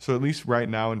 So at least right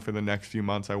now and for the next few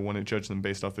months, I wouldn't judge them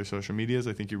based off their social medias.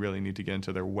 I think you really need to get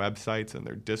into their websites and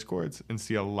their Discords and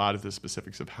see a lot of the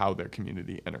specifics of how their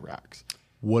community interacts.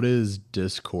 What is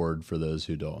Discord for those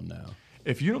who don't know?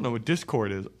 If you don't know what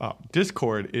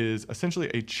Discord is essentially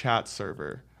a chat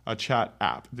server, a chat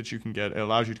app that you can get. It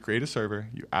allows you to create a server,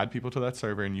 you add people to that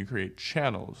server, and you create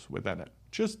channels within it.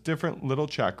 Just different little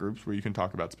chat groups where you can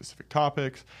talk about specific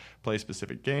topics, play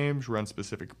specific games, run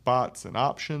specific bots and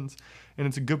options. And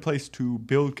it's a good place to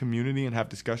build community and have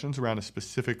discussions around a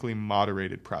specifically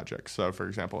moderated project. So, for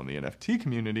example, in the NFT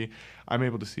community, I'm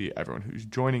able to see everyone who's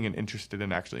joining and interested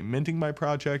in actually minting my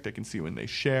project. I can see when they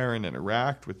share and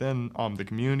interact within the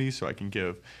community, so I can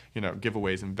give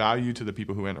giveaways and value to the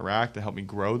people who interact to help me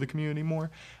grow the community more.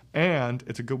 And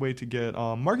it's a good way to get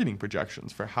marketing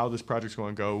projections for how this project's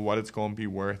going to go, what it's going to be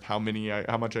worth, how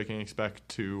much I can expect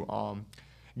to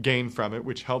gain from it,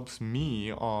 which helps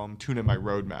me tune in my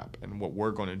roadmap and what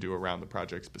we're going to do around the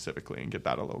project specifically and get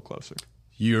that a little closer.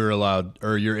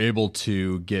 You're able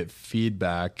to get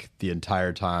feedback the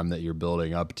entire time that you're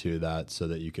building up to that, so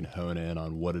that you can hone in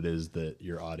on what it is that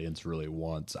your audience really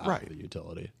wants out of the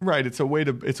utility. Right. It's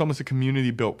almost a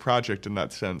community built project in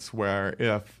that sense, where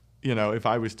if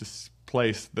I was to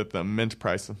place that the mint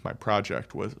price of my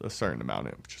project was a certain amount,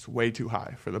 it was just way too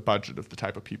high for the budget of the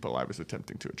type of people I was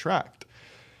attempting to attract,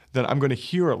 then I'm going to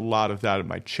hear a lot of that in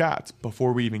my chats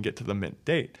before we even get to the mint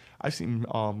date. I've seen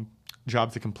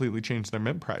jobs that completely change their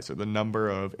mint price, or the number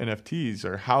of NFTs,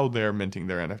 or how they're minting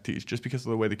their NFTs, just because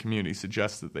of the way the community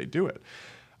suggests that they do it.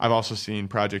 I've also seen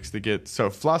projects that get so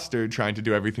flustered trying to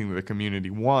do everything that the community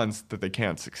wants that they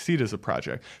can't succeed as a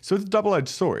project. So it's a double-edged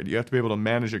sword. You have to be able to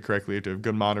manage it correctly. You have to have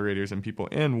good moderators and people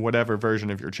in whatever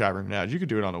version of your chat room has. You could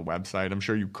do it on a website. I'm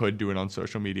sure you could do it on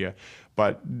social media.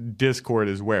 But Discord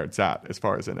is where it's at as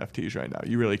far as NFTs right now.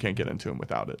 You really can't get into them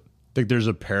without it. I think there's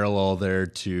a parallel there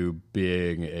to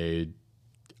being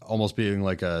almost being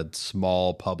like a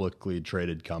small publicly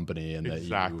traded company, and that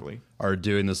you are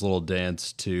doing this little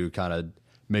dance to kind of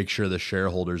make sure the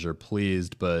shareholders are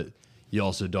pleased, but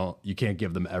you can't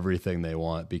give them everything they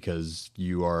want, because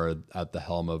you are at the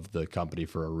helm of the company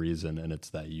for a reason, and it's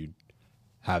that you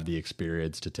have the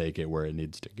experience to take it where it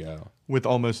needs to go. With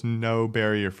almost no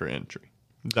barrier for entry.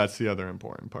 That's the other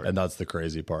important part. And that's the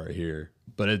crazy part here.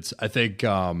 But I think,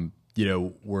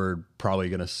 we're probably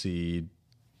going to see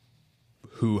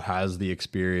who has the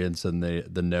experience and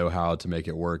the know-how to make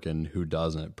it work and who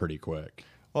doesn't pretty quick.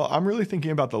 Well, I'm really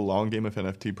thinking about the long game of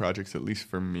NFT projects, at least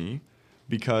for me,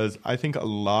 because I think a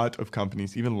lot of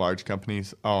companies, even large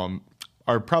companies,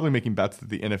 are probably making bets that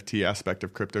the NFT aspect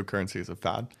of cryptocurrency is a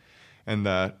fad, and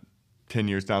that 10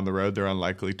 years down the road, they're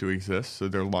unlikely to exist. So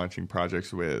they're launching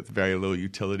projects with very little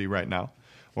utility right now.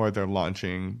 Or they're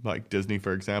launching, like Disney,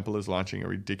 for example, is launching a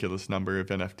ridiculous number of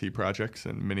NFT projects,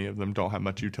 and many of them don't have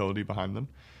much utility behind them.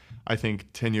 I think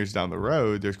 10 years down the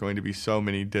road, there's going to be so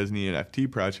many Disney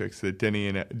NFT projects that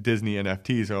Disney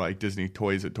NFTs are like Disney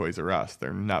toys at Toys R Us.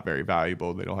 They're not very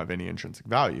valuable. They don't have any intrinsic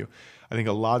value. I think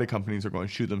a lot of companies are going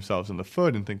to shoot themselves in the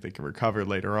foot and think they can recover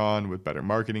later on with better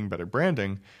marketing, better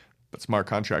branding, but smart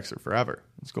contracts are forever.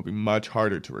 It's going to be much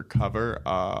harder to recover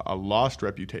a lost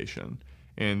reputation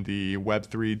in the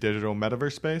Web3 digital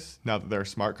metaverse space, now that there are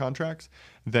smart contracts,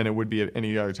 than it would be at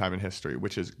any other time in history,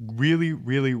 which is really,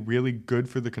 really, really good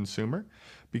for the consumer,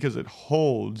 because it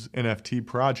holds NFT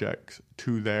projects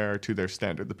to their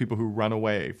standard. The people who run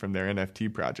away from their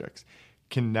NFT projects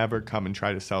can never come and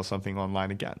try to sell something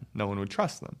online again. No one would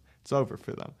trust them. It's over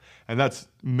for them. And that's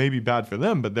maybe bad for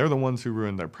them, but they're the ones who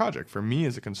ruined their project. For me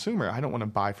as a consumer, I don't want to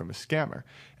buy from a scammer.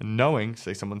 And knowing,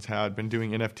 say someone's been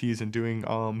doing NFTs and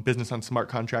doing business on smart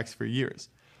contracts for years,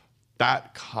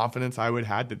 that confidence I would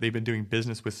have that they've been doing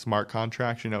business with smart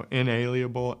contracts,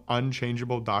 inalienable,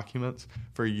 unchangeable documents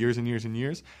for years and years and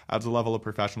years, adds a level of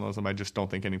professionalism I just don't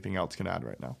think anything else can add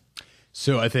right now.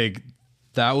 So I think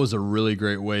that was a really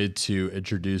great way to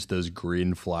introduce those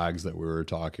green flags that we were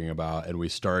talking about. And we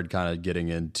started kind of getting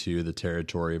into the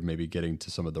territory of maybe getting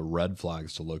to some of the red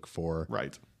flags to look for.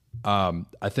 Right.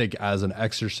 I think as an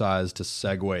exercise to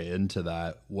segue into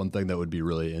that, one thing that would be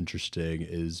really interesting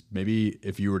is maybe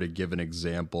if you were to give an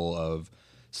example of,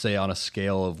 say, on a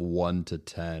scale of 1 to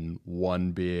 10,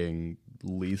 1 being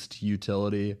least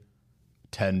utility,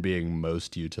 10 being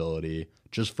most utility,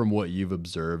 just from what you've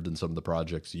observed in some of the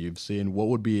projects you've seen, what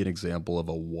would be an example of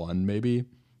a 1 maybe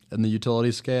in the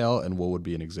utility scale, and what would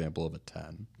be an example of a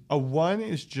 10? A 1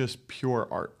 is just pure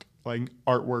art. Like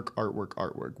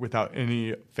artwork without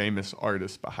any famous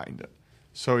artist behind it.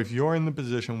 So if you're in the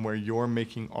position where you're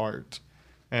making art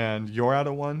and you're at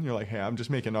a 1, you're like, hey, I'm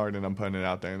just making art and I'm putting it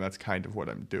out there and that's kind of what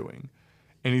I'm doing.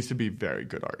 It needs to be very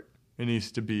good art. It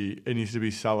needs to be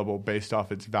sellable based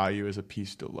off its value as a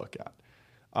piece to look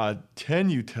at.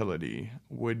 10 utility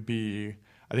would be,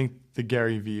 I think the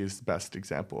Gary Vee is the best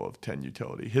example of 10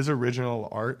 utility. His original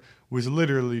art was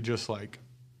literally just like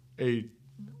a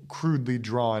crudely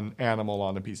drawn animal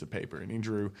on a piece of paper, and he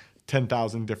drew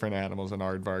 10,000 different animals, an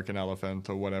aardvark, an elephant,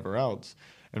 or whatever else,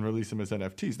 and released them as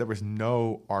NFTs. There was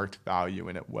no art value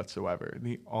in it whatsoever.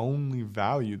 The only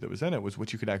value that was in it was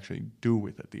what you could actually do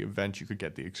with it, the events you could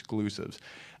get, the exclusives.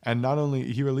 And not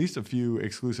only, he released a few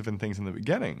exclusive and things in the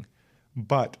beginning,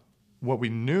 but what we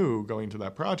knew going to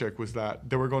that project was that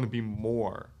there were going to be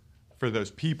more for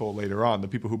those people later on. The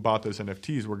people who bought those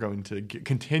NFTs were going to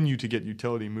continue to get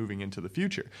utility moving into the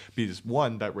future. Because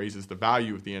 1, that raises the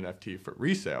value of the NFT for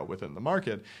resale within the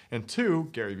market. And 2,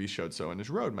 Gary Vee showed so in his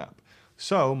roadmap.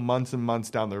 So months and months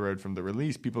down the road from the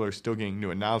release, people are still getting new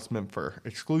announcement for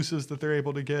exclusives that they're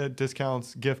able to get,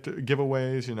 discounts,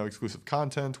 giveaways, exclusive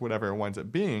content, whatever it winds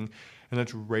up being. And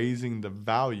that's raising the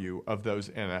value of those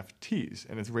NFTs.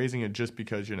 And it's raising it just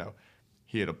because,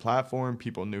 he had a platform,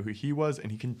 people knew who he was,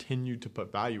 and he continued to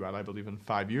put value out. I believe in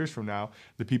 5 years from now,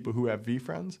 the people who have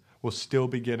VeeFriends will still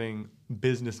be getting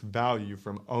business value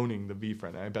from owning the VeeFriend.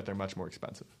 And I bet they're much more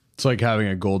expensive. It's like having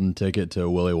a golden ticket to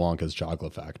Willy Wonka's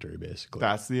chocolate factory, basically.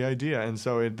 That's the idea. And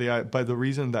so but the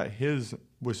reason that his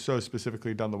was so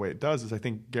specifically done the way it does is I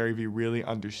think Gary Vee really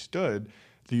understood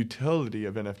the utility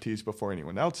of NFTs before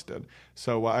anyone else did.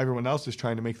 So while everyone else is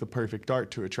trying to make the perfect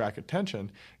art to attract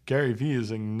attention, Gary Vee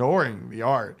is ignoring the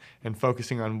art and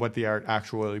focusing on what the art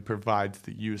actually provides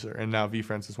the user. And now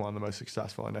VeeFriends is one of the most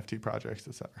successful NFT projects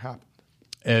that's ever happened.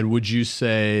 And would you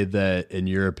say that, in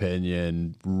your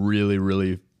opinion, really,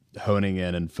 really honing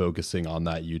in and focusing on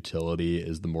that utility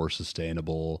is the more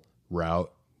sustainable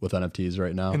route with NFTs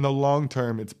right now? In the long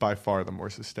term, it's by far the more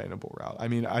sustainable route. I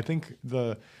mean, I think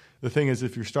the thing is,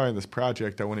 if you're starting this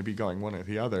project, I wouldn't be going one or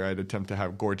the other. I'd attempt to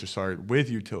have gorgeous art with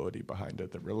utility behind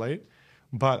it that relate.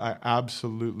 But I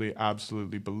absolutely,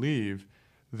 absolutely believe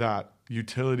that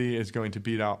utility is going to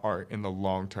beat out art in the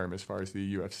long term as far as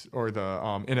the UFC or the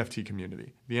NFT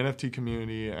community. The NFT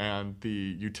community and the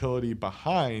utility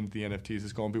behind the NFTs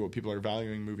is going to be what people are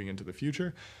valuing moving into the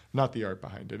future, not the art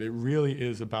behind it. It really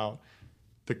is about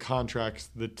the contracts,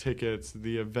 the tickets,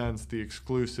 the events, the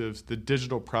exclusives, the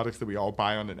digital products that we all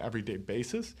buy on an everyday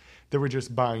basis that we're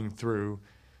just buying through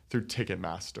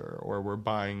Ticketmaster, or we're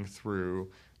buying through,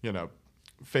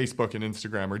 Facebook and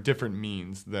Instagram, or different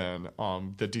means than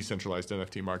the decentralized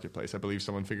NFT marketplace. I believe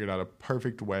someone figured out a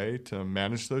perfect way to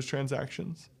manage those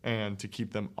transactions and to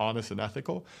keep them honest and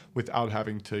ethical without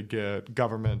having to get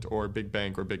government or big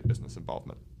bank or big business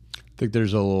involvement. I think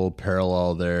there's a little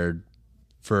parallel there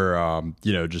for,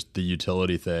 just the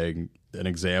utility thing. An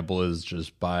example is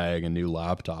just buying a new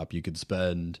laptop. You could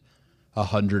spend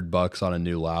 $100 on a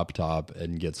new laptop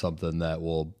and get something that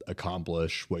will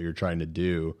accomplish what you're trying to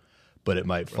do, but it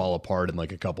might fall apart in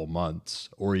like a couple months.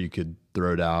 Or you could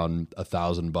throw down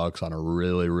 $1,000 on a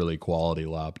really, really quality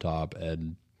laptop,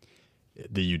 and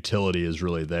the utility is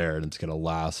really there, and it's going to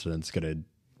last, and it's going to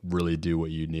really do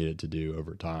what you need it to do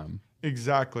over time.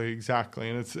 Exactly.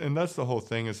 And that's the whole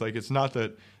thing. It's like, it's not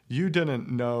that you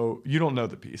don't know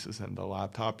the pieces in the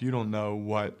laptop. You don't know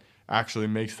what actually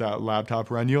makes that laptop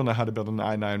run. You don't know how to build an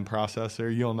i9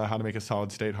 processor. You don't know how to make a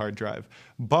solid state hard drive.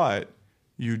 But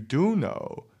you do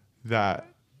know that,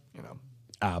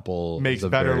 Apple makes is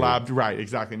better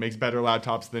makes better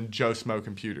laptops than Joe Smo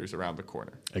computers around the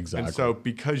corner. Exactly. And so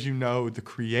because you know the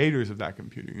creators of that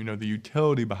computer, you know the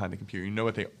utility behind the computer, you know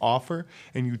what they offer,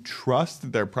 and you trust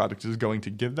that their product is going to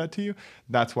give that to you,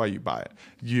 that's why you buy it.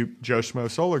 Joe Schmo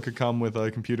Solar could come with a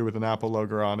computer with an Apple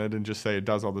logo on it and just say it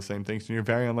does all the same things, and you're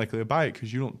very unlikely to buy it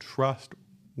because you don't trust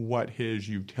what his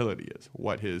utility is,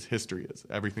 what his history is,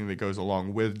 everything that goes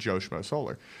along with Joe Schmo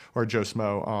Solar or Joe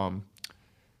Schmo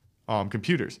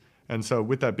computers. And so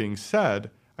with that being said,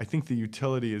 I think the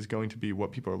utility is going to be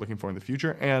what people are looking for in the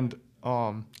future, and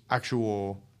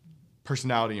actual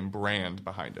personality and brand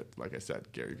behind it. Like I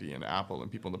said, Gary Vee and Apple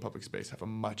and people in the public space have a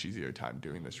much easier time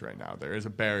doing this right now. There is a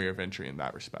barrier of entry in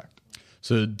that respect.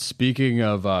 So speaking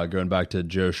of going back to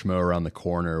Joe Schmo around the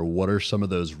corner, what are some of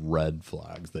those red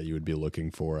flags that you would be looking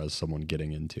for as someone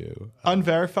getting into?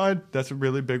 Unverified, that's a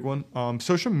really big one.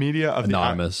 Social media of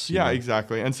anonymous.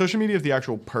 Exactly. And social media of the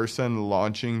actual person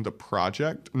launching the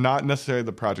project, not necessarily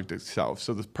the project itself.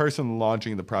 So the person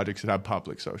launching the project should have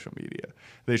public social media.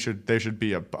 They should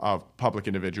be a public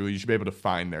individual. You should be able to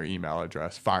find their email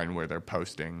address, find where they're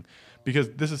posting, because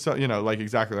this is exactly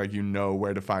like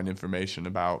where to find information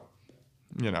about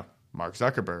Mark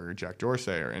Zuckerberg or Jack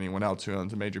Dorsey or anyone else who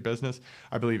owns a major business.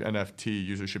 I believe NFT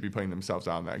users should be putting themselves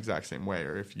out in that exact same way.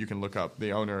 Or if you can look up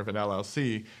the owner of an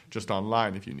LLC just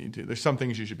online if you need to. There's some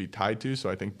things you should be tied to, so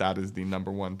I think that is the number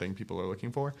one thing people are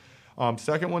looking for.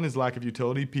 Second one is lack of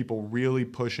utility. People really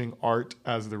pushing art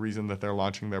as the reason that they're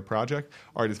launching their project.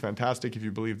 Art is fantastic. If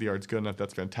you believe the art's good enough,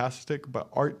 that's fantastic. But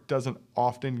art doesn't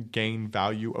often gain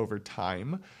value over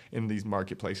time in these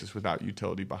marketplaces without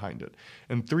utility behind it.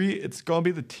 And three, it's going to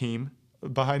be the team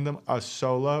behind them. A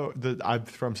solo,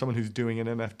 from someone who's doing an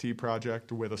NFT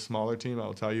project with a smaller team,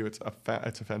 I'll tell you it's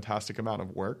a fantastic amount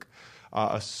of work.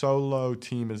 A solo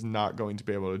team is not going to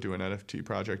be able to do an NFT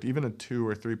project. Even a 2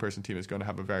 or 3 person team is going to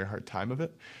have a very hard time of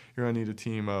it. You're going to need a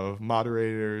team of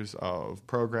moderators, of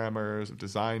programmers, of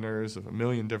designers, of a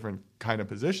million different kind of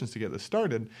positions to get this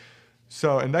started.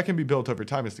 So, and that can be built over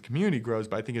time as the community grows,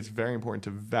 but I think it's very important to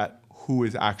vet who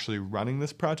is actually running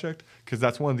this project, because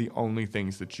that's one of the only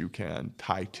things that you can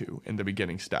tie to in the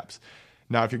beginning steps.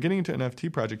 Now, if you're getting into an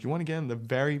NFT project, you want to get in the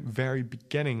very, very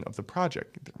beginning of the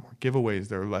project. There are more giveaways.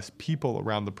 There are less people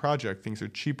around the project. Things are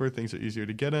cheaper. Things are easier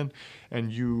to get in. And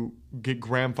you get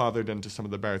grandfathered into some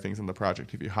of the better things in the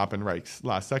project. If you hop in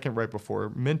last second, right before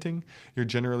minting, you're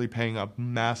generally paying a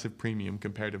massive premium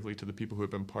comparatively to the people who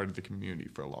have been part of the community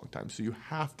for a long time. So you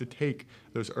have to take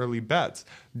those early bets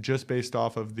just based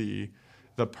off of the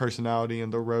personality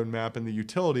and the roadmap and the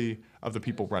utility of the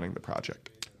people running the project.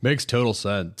 Makes total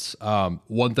sense.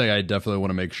 One thing I definitely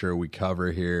want to make sure we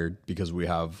cover here, because we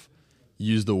have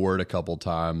used the word a couple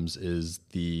times, is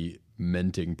the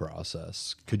minting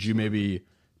process. Could you maybe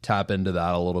tap into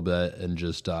that a little bit and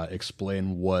just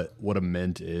explain what a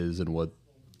mint is and what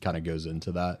kind of goes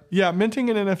into that? Yeah, minting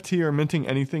an NFT or minting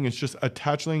anything is just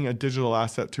attaching a digital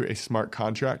asset to a smart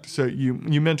contract. So you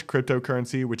mint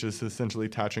cryptocurrency, which is essentially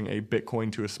attaching a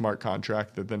Bitcoin to a smart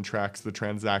contract that then tracks the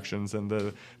transactions and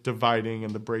the dividing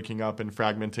and the breaking up and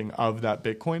fragmenting of that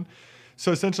Bitcoin.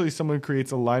 So essentially, someone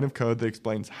creates a line of code that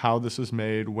explains how this was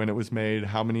made, when it was made,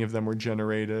 how many of them were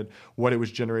generated, what it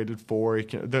was generated for.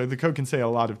 The code can say a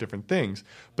lot of different things,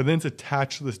 but then it's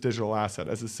attached to this digital asset.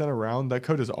 As it's sent around, that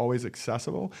code is always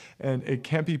accessible, and it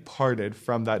can't be parted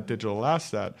from that digital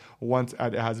asset once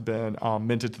it has been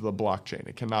minted to the blockchain.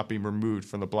 It cannot be removed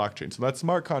from the blockchain. So that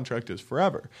smart contract is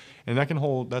forever, and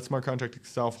that smart contract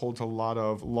itself holds a lot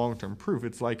of long-term proof.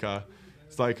 It's like a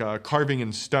carving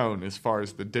in stone as far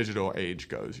as the digital age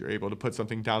goes. You're able to put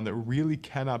something down that really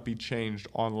cannot be changed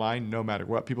online no matter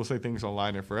what. People say things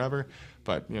online are forever,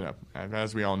 but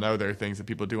as we all know, there are things that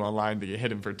people do online that get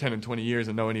hidden for 10 and 20 years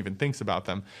and no one even thinks about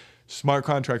them. Smart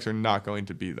contracts are not going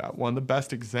to be that. One of the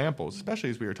best examples, especially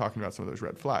as we were talking about some of those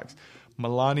red flags,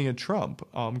 Melania Trump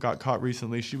got caught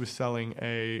recently. She was selling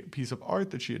a piece of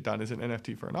art that she had done as an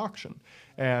NFT for an auction,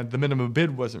 and the minimum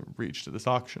bid wasn't reached at this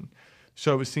auction.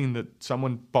 So it was seen that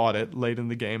someone bought it late in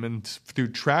the game, and through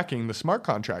tracking the smart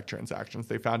contract transactions,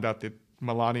 they found out that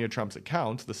Melania Trump's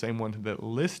account, the same one that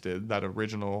listed that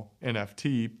original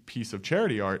NFT piece of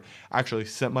charity art, actually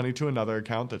sent money to another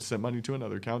account that sent money to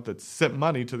another account that sent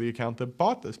money to the account that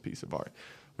bought this piece of art,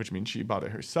 which means she bought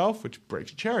it herself, which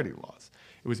breaks charity laws.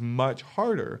 It was much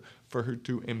harder for her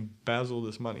to embezzle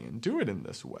this money and do it in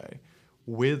this way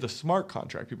with a smart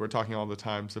contract. People are talking all the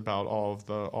times about all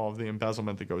of the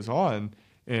embezzlement that goes on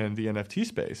in the NFT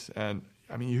space, and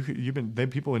I mean,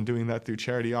 people have been doing that through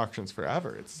charity auctions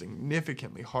forever. It's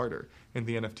significantly harder in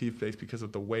the NFT space because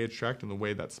of the way it's tracked and the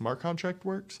way that smart contract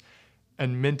works,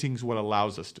 and minting's what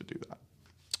allows us to do that.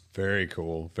 Very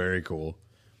cool. Very cool.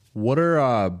 What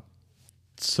are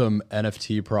some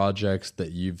NFT projects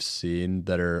that you've seen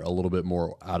that are a little bit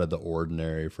more out of the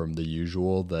ordinary from the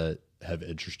usual that have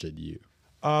interested you?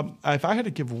 If I had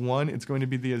to give one, it's going to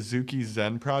be the Azuki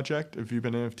Zen project. If you've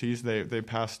been NFTs, they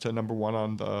passed to number one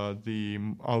on the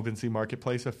OpenSea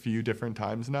marketplace a few different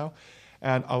times now.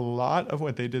 And a lot of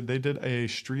what they did a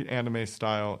street anime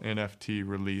style NFT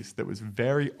release that was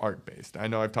very art based. I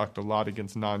know I've talked a lot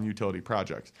against non-utility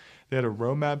projects. They had a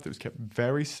roadmap that was kept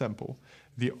very simple.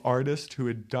 The artist who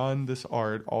had done this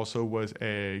art also was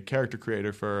a character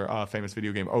creator for a famous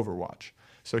video game Overwatch.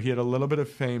 So he had a little bit of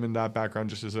fame in that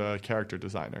background just as a character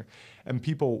designer. And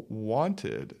people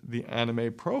wanted the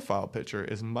anime profile picture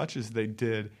as much as they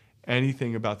did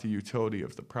anything about the utility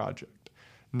of the project.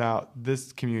 Now,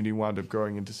 this community wound up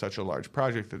growing into such a large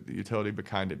project that the utility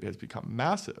behind it has become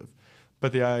massive.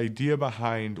 But the idea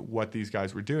behind what these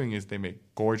guys were doing is they made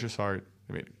gorgeous art,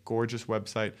 they made a gorgeous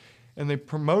website, and they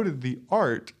promoted the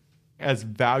art as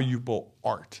valuable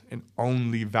art and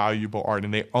only valuable art.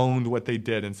 And they owned what they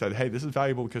did and said, hey, this is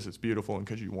valuable because it's beautiful and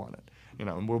because you want it.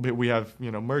 And we have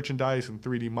merchandise and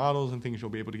 3D models and things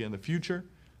you'll be able to get in the future.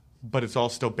 But it's all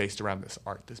still based around this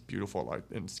art, this beautiful art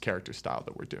and this character style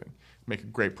that we're doing. Make a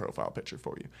great profile picture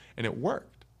for you. And it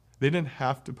worked. They didn't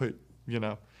have to put,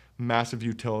 massive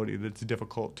utility that's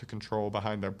difficult to control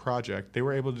behind their project. They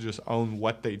were able to just own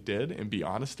what they did and be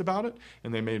honest about it.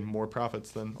 And they made more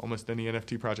profits than almost any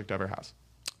NFT project ever has.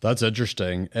 That's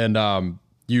interesting. And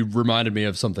you reminded me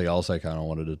of something else I kind of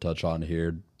wanted to touch on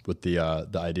here with the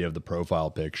idea of the profile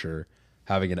picture,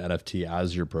 having an NFT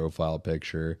as your profile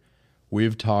picture.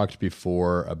 We've talked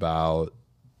before about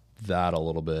that a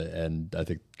little bit, and I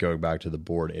think going back to the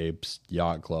Bored Apes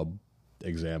Yacht Club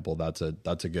example, that's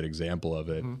a good example of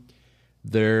it.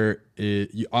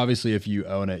 Mm-hmm. Obviously, if you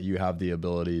own it, you have the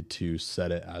ability to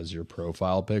set it as your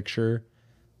profile picture.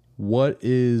 How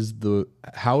is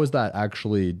that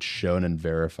actually shown and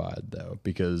verified, though?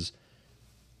 Because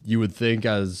you would think,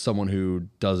 as someone who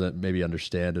doesn't maybe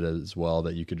understand it as well,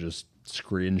 that you could just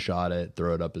screenshot it,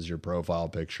 throw it up as your profile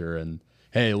picture, and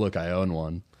hey, look, I own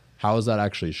one. How is that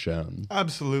actually shown?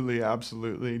 Absolutely,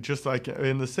 absolutely. Just like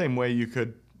in the same way you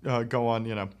could go on,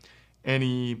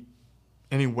 any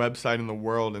website in the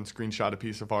world and screenshot a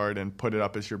piece of art and put it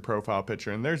up as your profile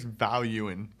picture. And there's value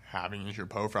in having it as your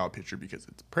profile picture because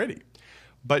it's pretty.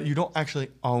 But you don't actually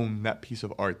own that piece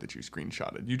of art that you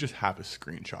screenshotted. You just have a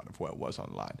screenshot of what was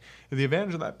online. And the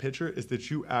advantage of that picture is that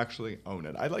you actually own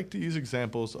it. I like to use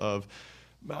examples of,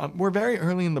 we're very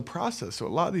early in the process, so a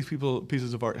lot of these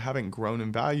pieces of art haven't grown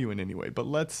in value in any way. But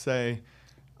let's say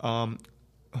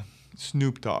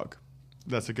Snoop Dogg,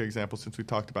 that's a good example since we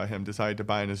talked about him, decided to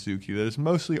buy an Azuki that is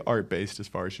mostly art-based as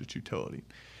far as its utility.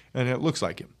 And it looks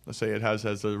like him. Let's say it has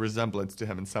a resemblance to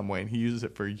him in some way, and he uses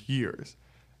it for years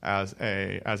as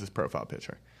his profile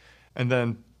picture. And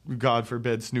then, God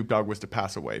forbid, Snoop Dogg was to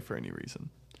pass away for any reason.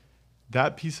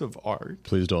 That piece of art...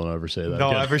 Please don't ever say that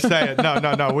Don't again. ever say it.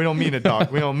 No. We don't mean it, dog.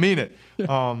 We don't mean it.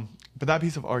 But that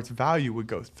piece of art's value would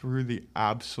go through the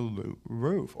absolute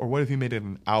roof. Or what if you made it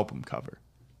an album cover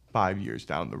 5 years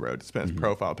down the road? It's been his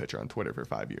profile picture on Twitter for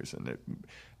 5 years. And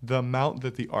the amount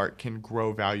that the art can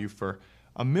grow value for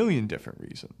a million different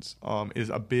reasons is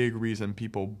a big reason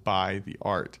people buy the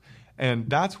art. And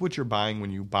that's what you're buying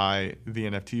when you buy the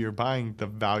NFT. You're buying the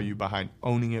value behind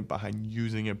owning it, behind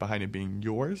using it, behind it being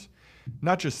yours,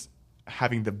 not just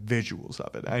having the visuals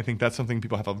of it. I think that's something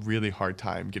people have a really hard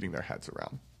time getting their heads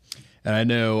around. And I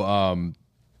know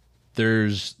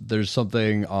there's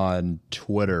something on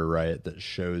Twitter, right, that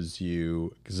shows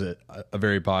you, because a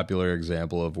very popular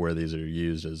example of where these are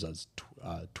used is as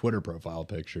Twitter profile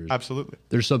pictures. Absolutely.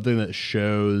 There's something that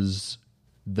shows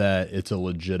that it's a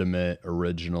legitimate,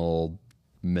 original,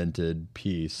 minted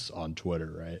piece on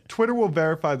Twitter, right? Twitter will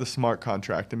verify the smart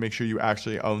contract and make sure you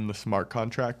actually own the smart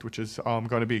contract, which is going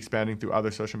to be expanding through other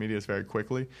social medias very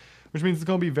quickly, which means it's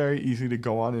going to be very easy to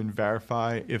go on and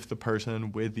verify if the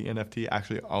person with the NFT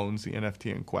actually owns the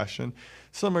NFT in question.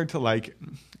 Similar to like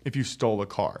if you stole a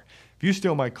car. If you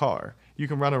steal my car, you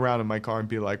can run around in my car and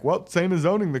be like, well, same as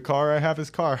owning the car, I have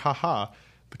his car, haha.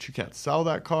 But you can't sell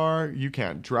that car. You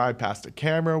can't drive past a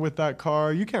camera with that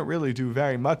car. You can't really do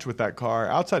very much with that car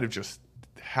outside of just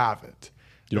have it.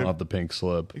 You don't have the pink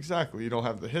slip. Exactly. You don't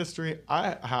have the history.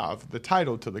 I have the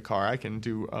title to the car. I can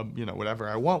do whatever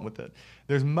I want with it.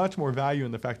 There's much more value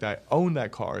in the fact that I own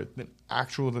that car than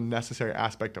the necessary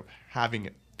aspect of having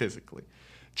it physically.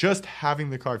 Just having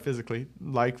the car physically,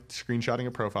 like screenshotting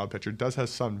a profile picture, does have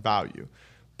some value.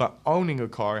 But owning a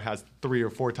car has 3 or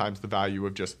 4 times the value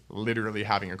of just literally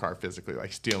having a car physically,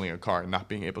 like stealing a car and not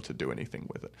being able to do anything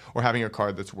with it, or having a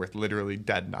car that's worth literally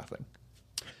dead nothing.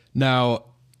 Now,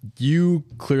 you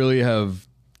clearly have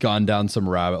gone down some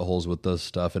rabbit holes with this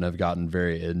stuff and have gotten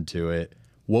very into it.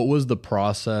 What was the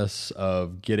process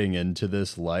of getting into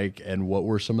this like, and what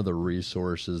were some of the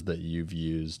resources that you've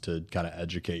used to kind of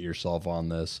educate yourself on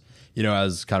this, you know,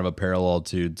 as kind of a parallel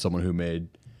to someone who may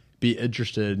be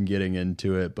interested in getting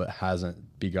into it but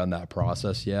hasn't begun that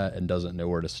process yet and doesn't know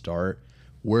where to start?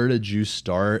 Where did you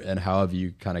start, and how have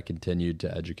you kind of continued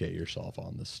to educate yourself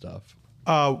on this stuff?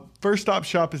 First stop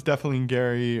shop is definitely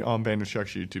Gary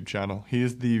Vaynerchuk's YouTube channel. He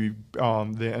is the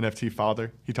NFT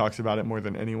father. He talks about it more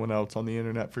than anyone else on the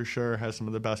internet for sure, has some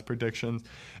of the best predictions,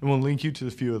 and will link you to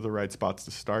a few of the right spots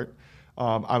to start.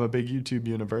 I'm a big YouTube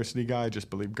University guy. I just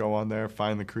believe go on there,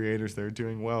 find the creators that are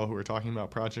doing well, who are talking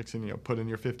about projects, and put in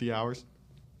your 50 hours.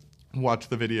 Watch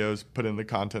the videos, put in the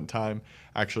content time,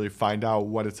 actually find out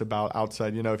what it's about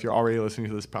outside. If you're already listening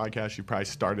to this podcast, you probably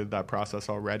started that process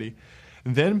already.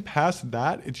 Then past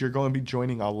that, you're going to be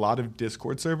joining a lot of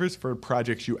Discord servers for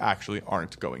projects you actually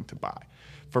aren't going to buy.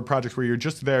 For projects where you're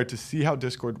just there to see how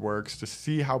Discord works, to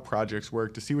see how projects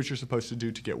work, to see what you're supposed to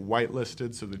do to get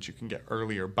whitelisted so that you can get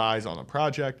earlier buys on a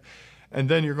project. And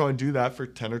then you're going to do that for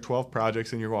 10 or 12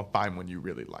 projects, and you're going to find one you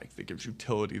really like that gives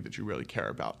utility that you really care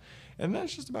about. And then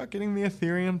it's just about getting the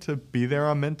Ethereum to be there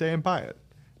on mint day and buy it.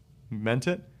 Mint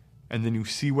it, and then you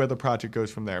see where the project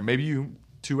goes from there. Maybe you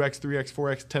 2x, 3x,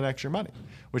 4x, 10x your money, in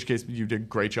which case you did a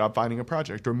great job finding a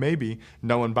project. Or maybe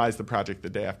no one buys the project the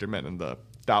day after mint, and the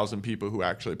 1,000 people who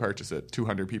actually purchase it,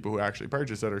 200 people who actually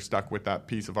purchase it, are stuck with that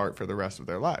piece of art for the rest of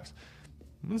their lives.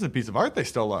 It's a piece of art they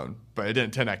still own, but it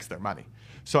didn't 10x their money.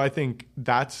 So I think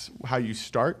that's how you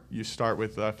start. You start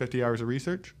with 50 hours of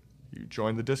research. You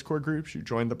join the Discord groups, you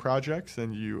join the projects,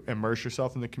 and you immerse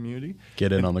yourself in the community.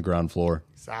 Get in on the ground floor.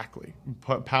 Exactly.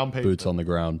 Put pound pavement. Boots on the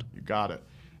ground. You got it.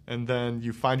 And then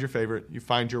you find your favorite, you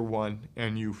find your one,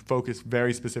 and you focus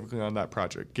very specifically on that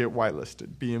project. Get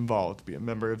whitelisted, be involved, be a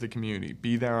member of the community,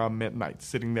 be there on mint night,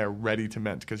 sitting there ready to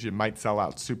mint because you might sell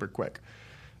out super quick.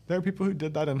 There are people who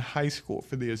did that in high school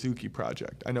for the Azuki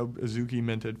project. I know Azuki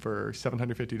minted for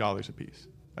 $750 a piece.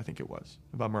 I think it was.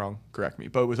 If I'm wrong, correct me.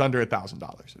 But it was under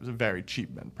 $1,000. It was a very cheap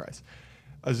mint price.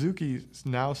 Azuki's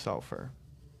now sell for,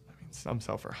 some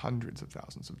sell for hundreds of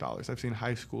thousands of dollars. I've seen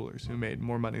high schoolers who made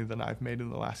more money than I've made in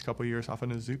the last couple of years off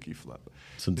an Azuki flip.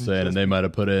 It's insane. And they might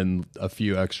have put in a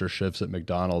few extra shifts at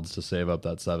McDonald's to save up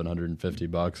that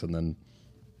 $750, and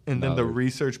then the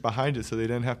research behind it, so they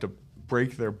didn't have to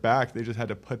break their back. They just had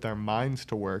to put their minds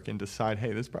to work and decide,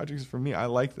 hey, this project is for me. I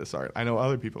like this art. I know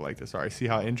other people like this art. I see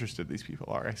how interested these people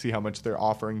are. I see how much they're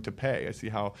offering to pay. I see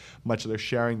how much they're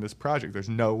sharing this project. There's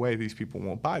no way these people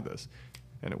won't buy this.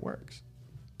 And it works.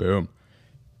 Boom.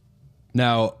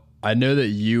 Now, I know that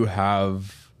you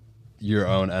have your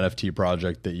own NFT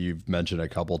project that you've mentioned a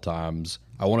couple times.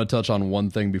 I want to touch on one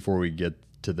thing before we get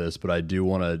to this, but I do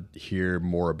want to hear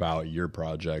more about your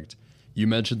project. You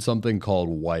mentioned something called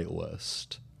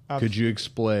whitelist. Could you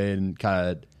explain kind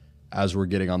of as we're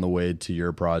getting on the way to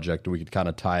your project, and we could kind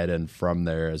of tie it in from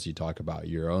there as you talk about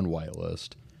your own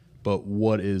whitelist. But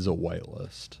what is a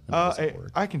whitelist?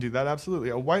 I can do that,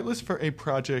 absolutely. A whitelist for a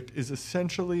project is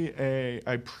essentially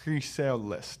a pre-sale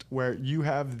list where you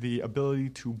have the ability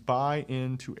to buy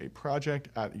into a project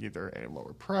at either a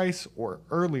lower price or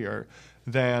earlier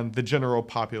than the general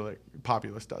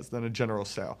populace does, than a general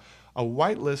sale. A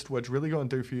whitelist, what's really going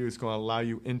to do for you is going to allow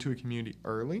you into a community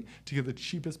early to get the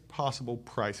cheapest possible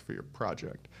price for your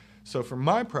project. So for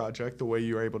my project, the way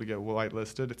you are able to get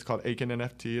whitelisted, it's called Aiken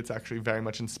NFT. It's actually very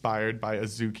much inspired by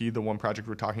Azuki, the one project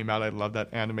we're talking about. I love that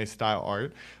anime style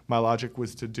art. My logic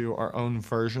was to do our own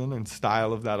version and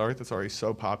style of that art that's already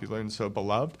so popular and so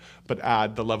beloved, but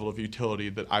add the level of utility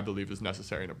that I believe is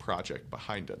necessary in a project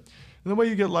behind it. And the way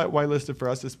you get whitelisted for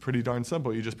us is pretty darn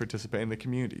simple. You just participate in the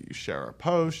community. You share our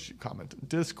posts, you comment on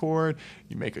Discord,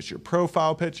 you make us your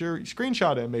profile picture, you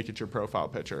screenshot it and make it your profile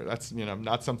picture. That's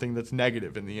not something that's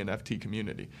negative in the NFT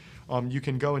community. You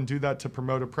can go and do that to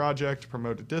promote a project,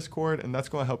 promote a Discord, and that's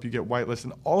going to help you get whitelisted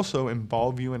and also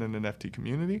involve you in an NFT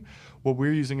community. What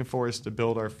we're using it for is to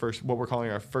build our first, what we're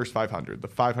calling our first 500, the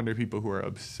 500 people who are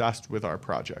obsessed with our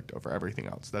project over everything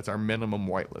else. That's our minimum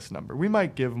whitelist number. We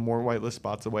might give more whitelist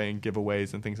spots away and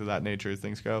giveaways and things of that nature as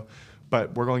things go,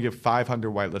 but we're going to give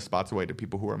 500 whitelist spots away to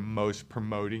people who are most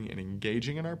promoting and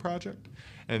engaging in our project.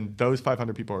 And those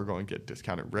 500 people are going to get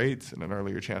discounted rates and an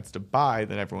earlier chance to buy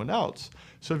than everyone else.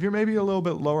 So if you're maybe a little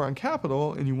bit lower on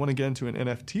capital and you want to get into an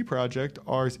NFT project,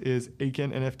 ours is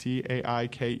Aiken NFT,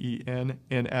 AIKEN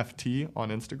NFT on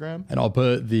Instagram. And I'll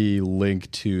put the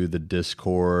link to the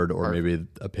Discord or maybe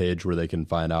a page where they can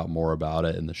find out more about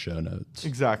it in the show notes.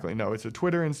 Exactly. No, it's a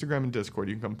Twitter, Instagram, and Discord.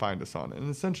 You can come find us on it.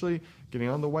 And essentially, getting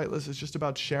on the whitelist is just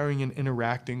about sharing and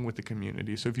interacting with the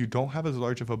community. So if you don't have as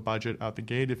large of a budget out the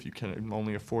gate, if you can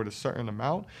only afford a certain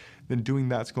amount, then doing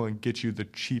that's going to get you the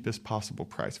cheapest possible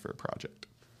price for a project.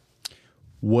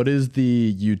 What is the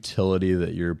utility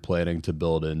that you're planning to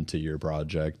build into your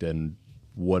project, and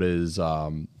what is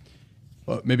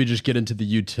maybe just get into the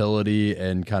utility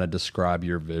and kind of describe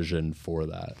your vision for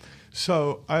that?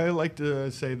 So I like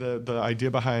to say the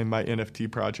idea behind my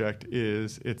NFT project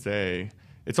is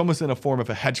it's almost in a form of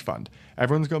a hedge fund.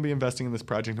 Everyone's going to be investing in this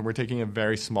project, and we're taking a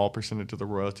very small percentage of the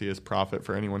royalty as profit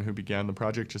for anyone who began the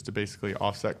project just to basically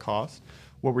offset costs.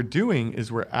 What we're doing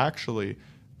is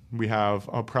we have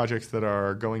projects that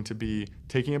are going to be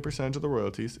taking a percentage of the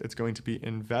royalties. It's going to be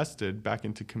invested back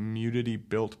into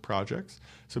community-built projects.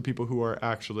 So people who are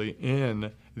actually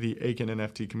in the Aiken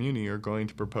NFT community are going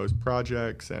to propose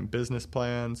projects and business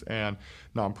plans and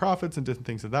nonprofits and different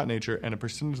things of that nature. And a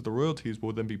percentage of the royalties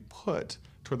will then be put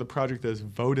toward the project that is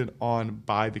voted on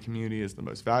by the community as the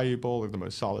most valuable or the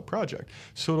most solid project.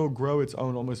 So it'll grow its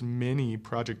own almost mini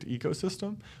project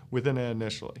ecosystem within it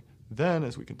initially. Then,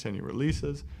 as we continue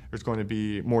releases, there's going to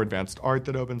be more advanced art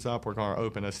that opens up. We're going to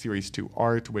open a Series 2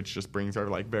 art, which just brings our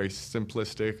very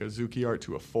simplistic Azuki art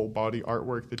to a full body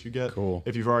artwork that you get. Cool.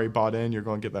 If you've already bought in, you're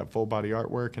going to get that full body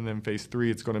artwork. And then Phase 3,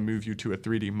 it's going to move you to a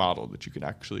 3D model that you can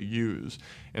actually use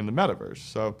in the metaverse.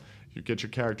 So you get your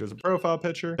character as a profile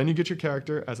picture, then you get your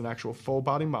character as an actual full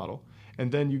body model,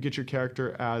 and then you get your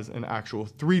character as an actual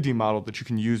 3D model that you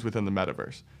can use within the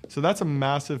metaverse. So that's a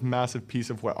massive, massive piece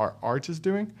of what our art is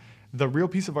doing. The real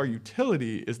piece of our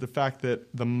utility is the fact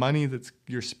that the money that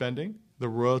you're spending, the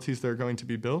royalties that are going to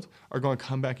be built, are going to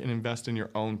come back and invest in your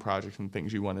own projects and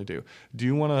things you want to do. Do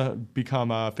you want to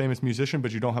become a famous musician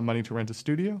but you don't have money to rent a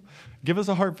studio? Give us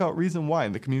a heartfelt reason why,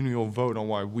 and the community will vote on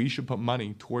why we should put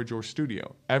money towards your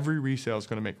studio. Every resale is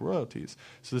going to make royalties.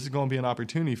 So this is going to be an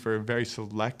opportunity for a very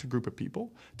select group of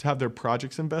people to have their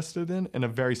projects invested in a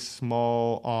very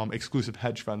small, exclusive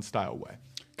hedge fund style way.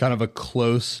 Kind of a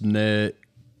close-knit,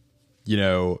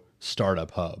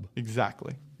 startup hub.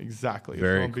 Exactly.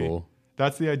 Very cool.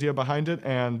 That's the idea behind it,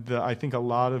 and I think a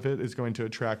lot of it is going to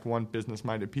attract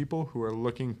business-minded people who are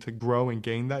looking to grow and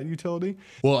gain that utility.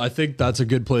 Well, I think that's a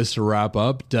good place to wrap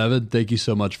up. Devin, thank you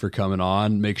so much for coming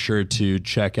on. Make sure to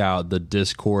check out the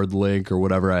Discord link or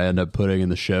whatever I end up putting in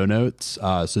the show notes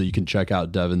so you can check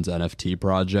out Devin's NFT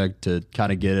project to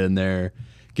kind of get in there,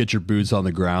 get your boots on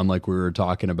the ground like we were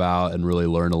talking about, and really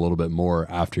learn a little bit more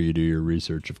after you do your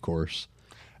research, of course.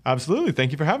 Absolutely.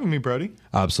 Thank you for having me, Brody.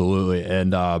 Absolutely.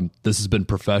 And this has been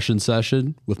Profession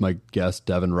Session with my guest,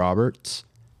 Devin Roberts.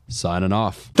 Signing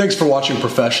off. Thanks for watching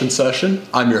Profession Session.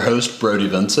 I'm your host, Brody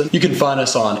Vincent. You can find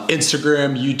us on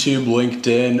Instagram, YouTube,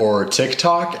 LinkedIn, or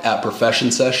TikTok at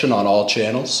Profession Session on all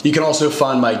channels. You can also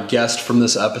find my guest from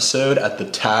this episode at the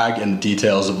tag and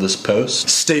details of this post.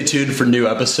 Stay tuned for new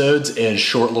episodes and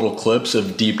short little clips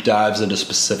of deep dives into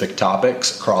specific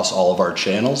topics across all of our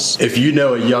channels. If you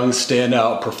know a young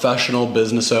standout professional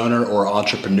business owner or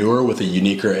entrepreneur with a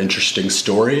unique or interesting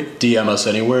story, DM us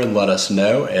anywhere and let us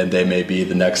know, and they may be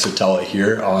the next to tell it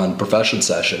here on Profession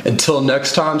Session. Until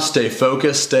next time, stay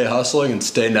focused, stay hustling, and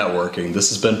stay networking. This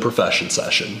has been Profession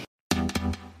Session.